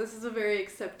 No, this is a very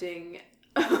accepting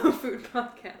food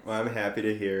podcast. Well, I'm happy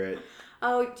to hear it.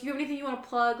 Oh, do you have anything you want to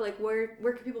plug? Like, where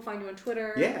can people find you on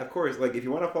Twitter? Yeah, of course. Like, if you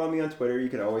want to follow me on Twitter, you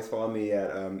can always follow me at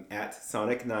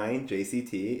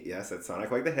Sonic9JCT. Yes, that's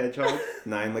Sonic like the Hedgehog,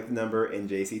 9 like the number, and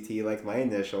JCT like my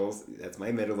initials. That's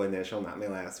my middle initial, not my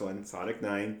last one.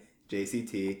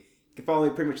 Sonic9JCT. You can follow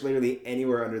me pretty much literally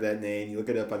anywhere under that name. You look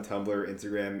it up on Tumblr,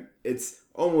 Instagram. It's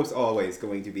almost always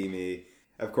going to be me.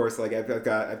 Of course, like I've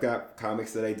got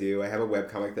comics that I do. I have a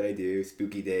webcomic that I do,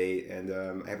 Spooky Date, and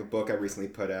I have a book I recently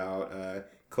put out,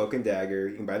 Cloak and Dagger.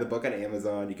 You can buy the book on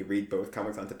Amazon. You can read both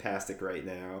comics on Tapastic right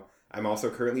now. I'm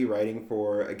also currently writing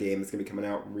for a game that's going to be coming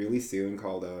out really soon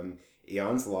called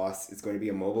Eon's Lost. It's going to be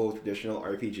a mobile traditional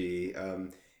RPG.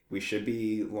 We should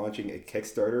be launching a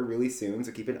Kickstarter really soon,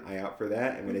 so keep an eye out for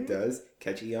that. And when it does,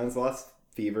 catch Eon's Lost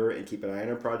fever and keep an eye on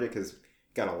our project because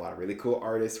got a lot of really cool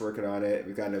artists working on it.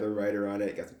 We've got another writer on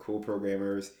it. Got some cool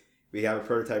programmers. We have a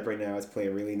prototype right now. It's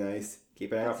playing really nice.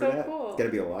 Keep an eye out for that. Cool. It's going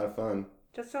to be a lot of fun.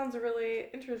 That sounds really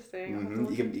interesting.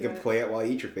 You can play it while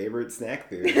you eat your favorite snack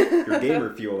food. Your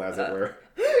gamer fuel, as it were.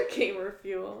 Gamer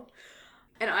fuel.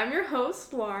 And I'm your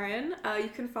host, Lauren. You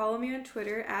can follow me on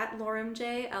Twitter at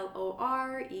LoremJ,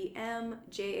 LOREMJAY.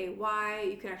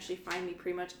 You can actually find me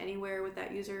pretty much anywhere with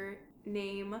that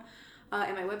username.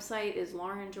 And my website is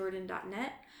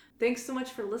laurenjordan.net. Thanks so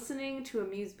much for listening to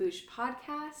Amuse Bouche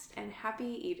podcast, and happy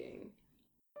eating.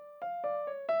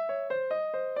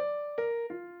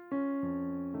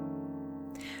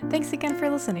 Thanks again for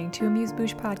listening to Amuse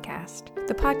Bouche podcast.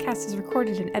 The podcast is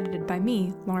recorded and edited by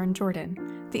me, Lauren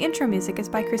Jordan. The intro music is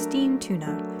by Christine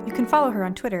Tuna. You can follow her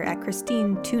on Twitter at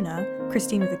Christine Tuna,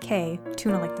 Christine with a K,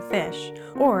 tuna like the fish,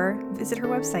 or visit her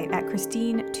website at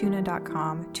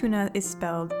christinetuna.com. Tuna is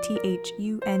spelled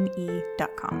THUNE.com.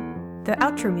 The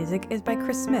outro music is by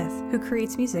Chris Smith, who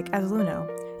creates music as Luno.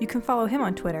 You can follow him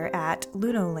on Twitter at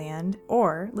Lunoland,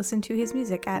 or listen to his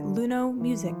music at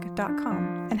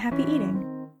lunomusic.com. And happy eating!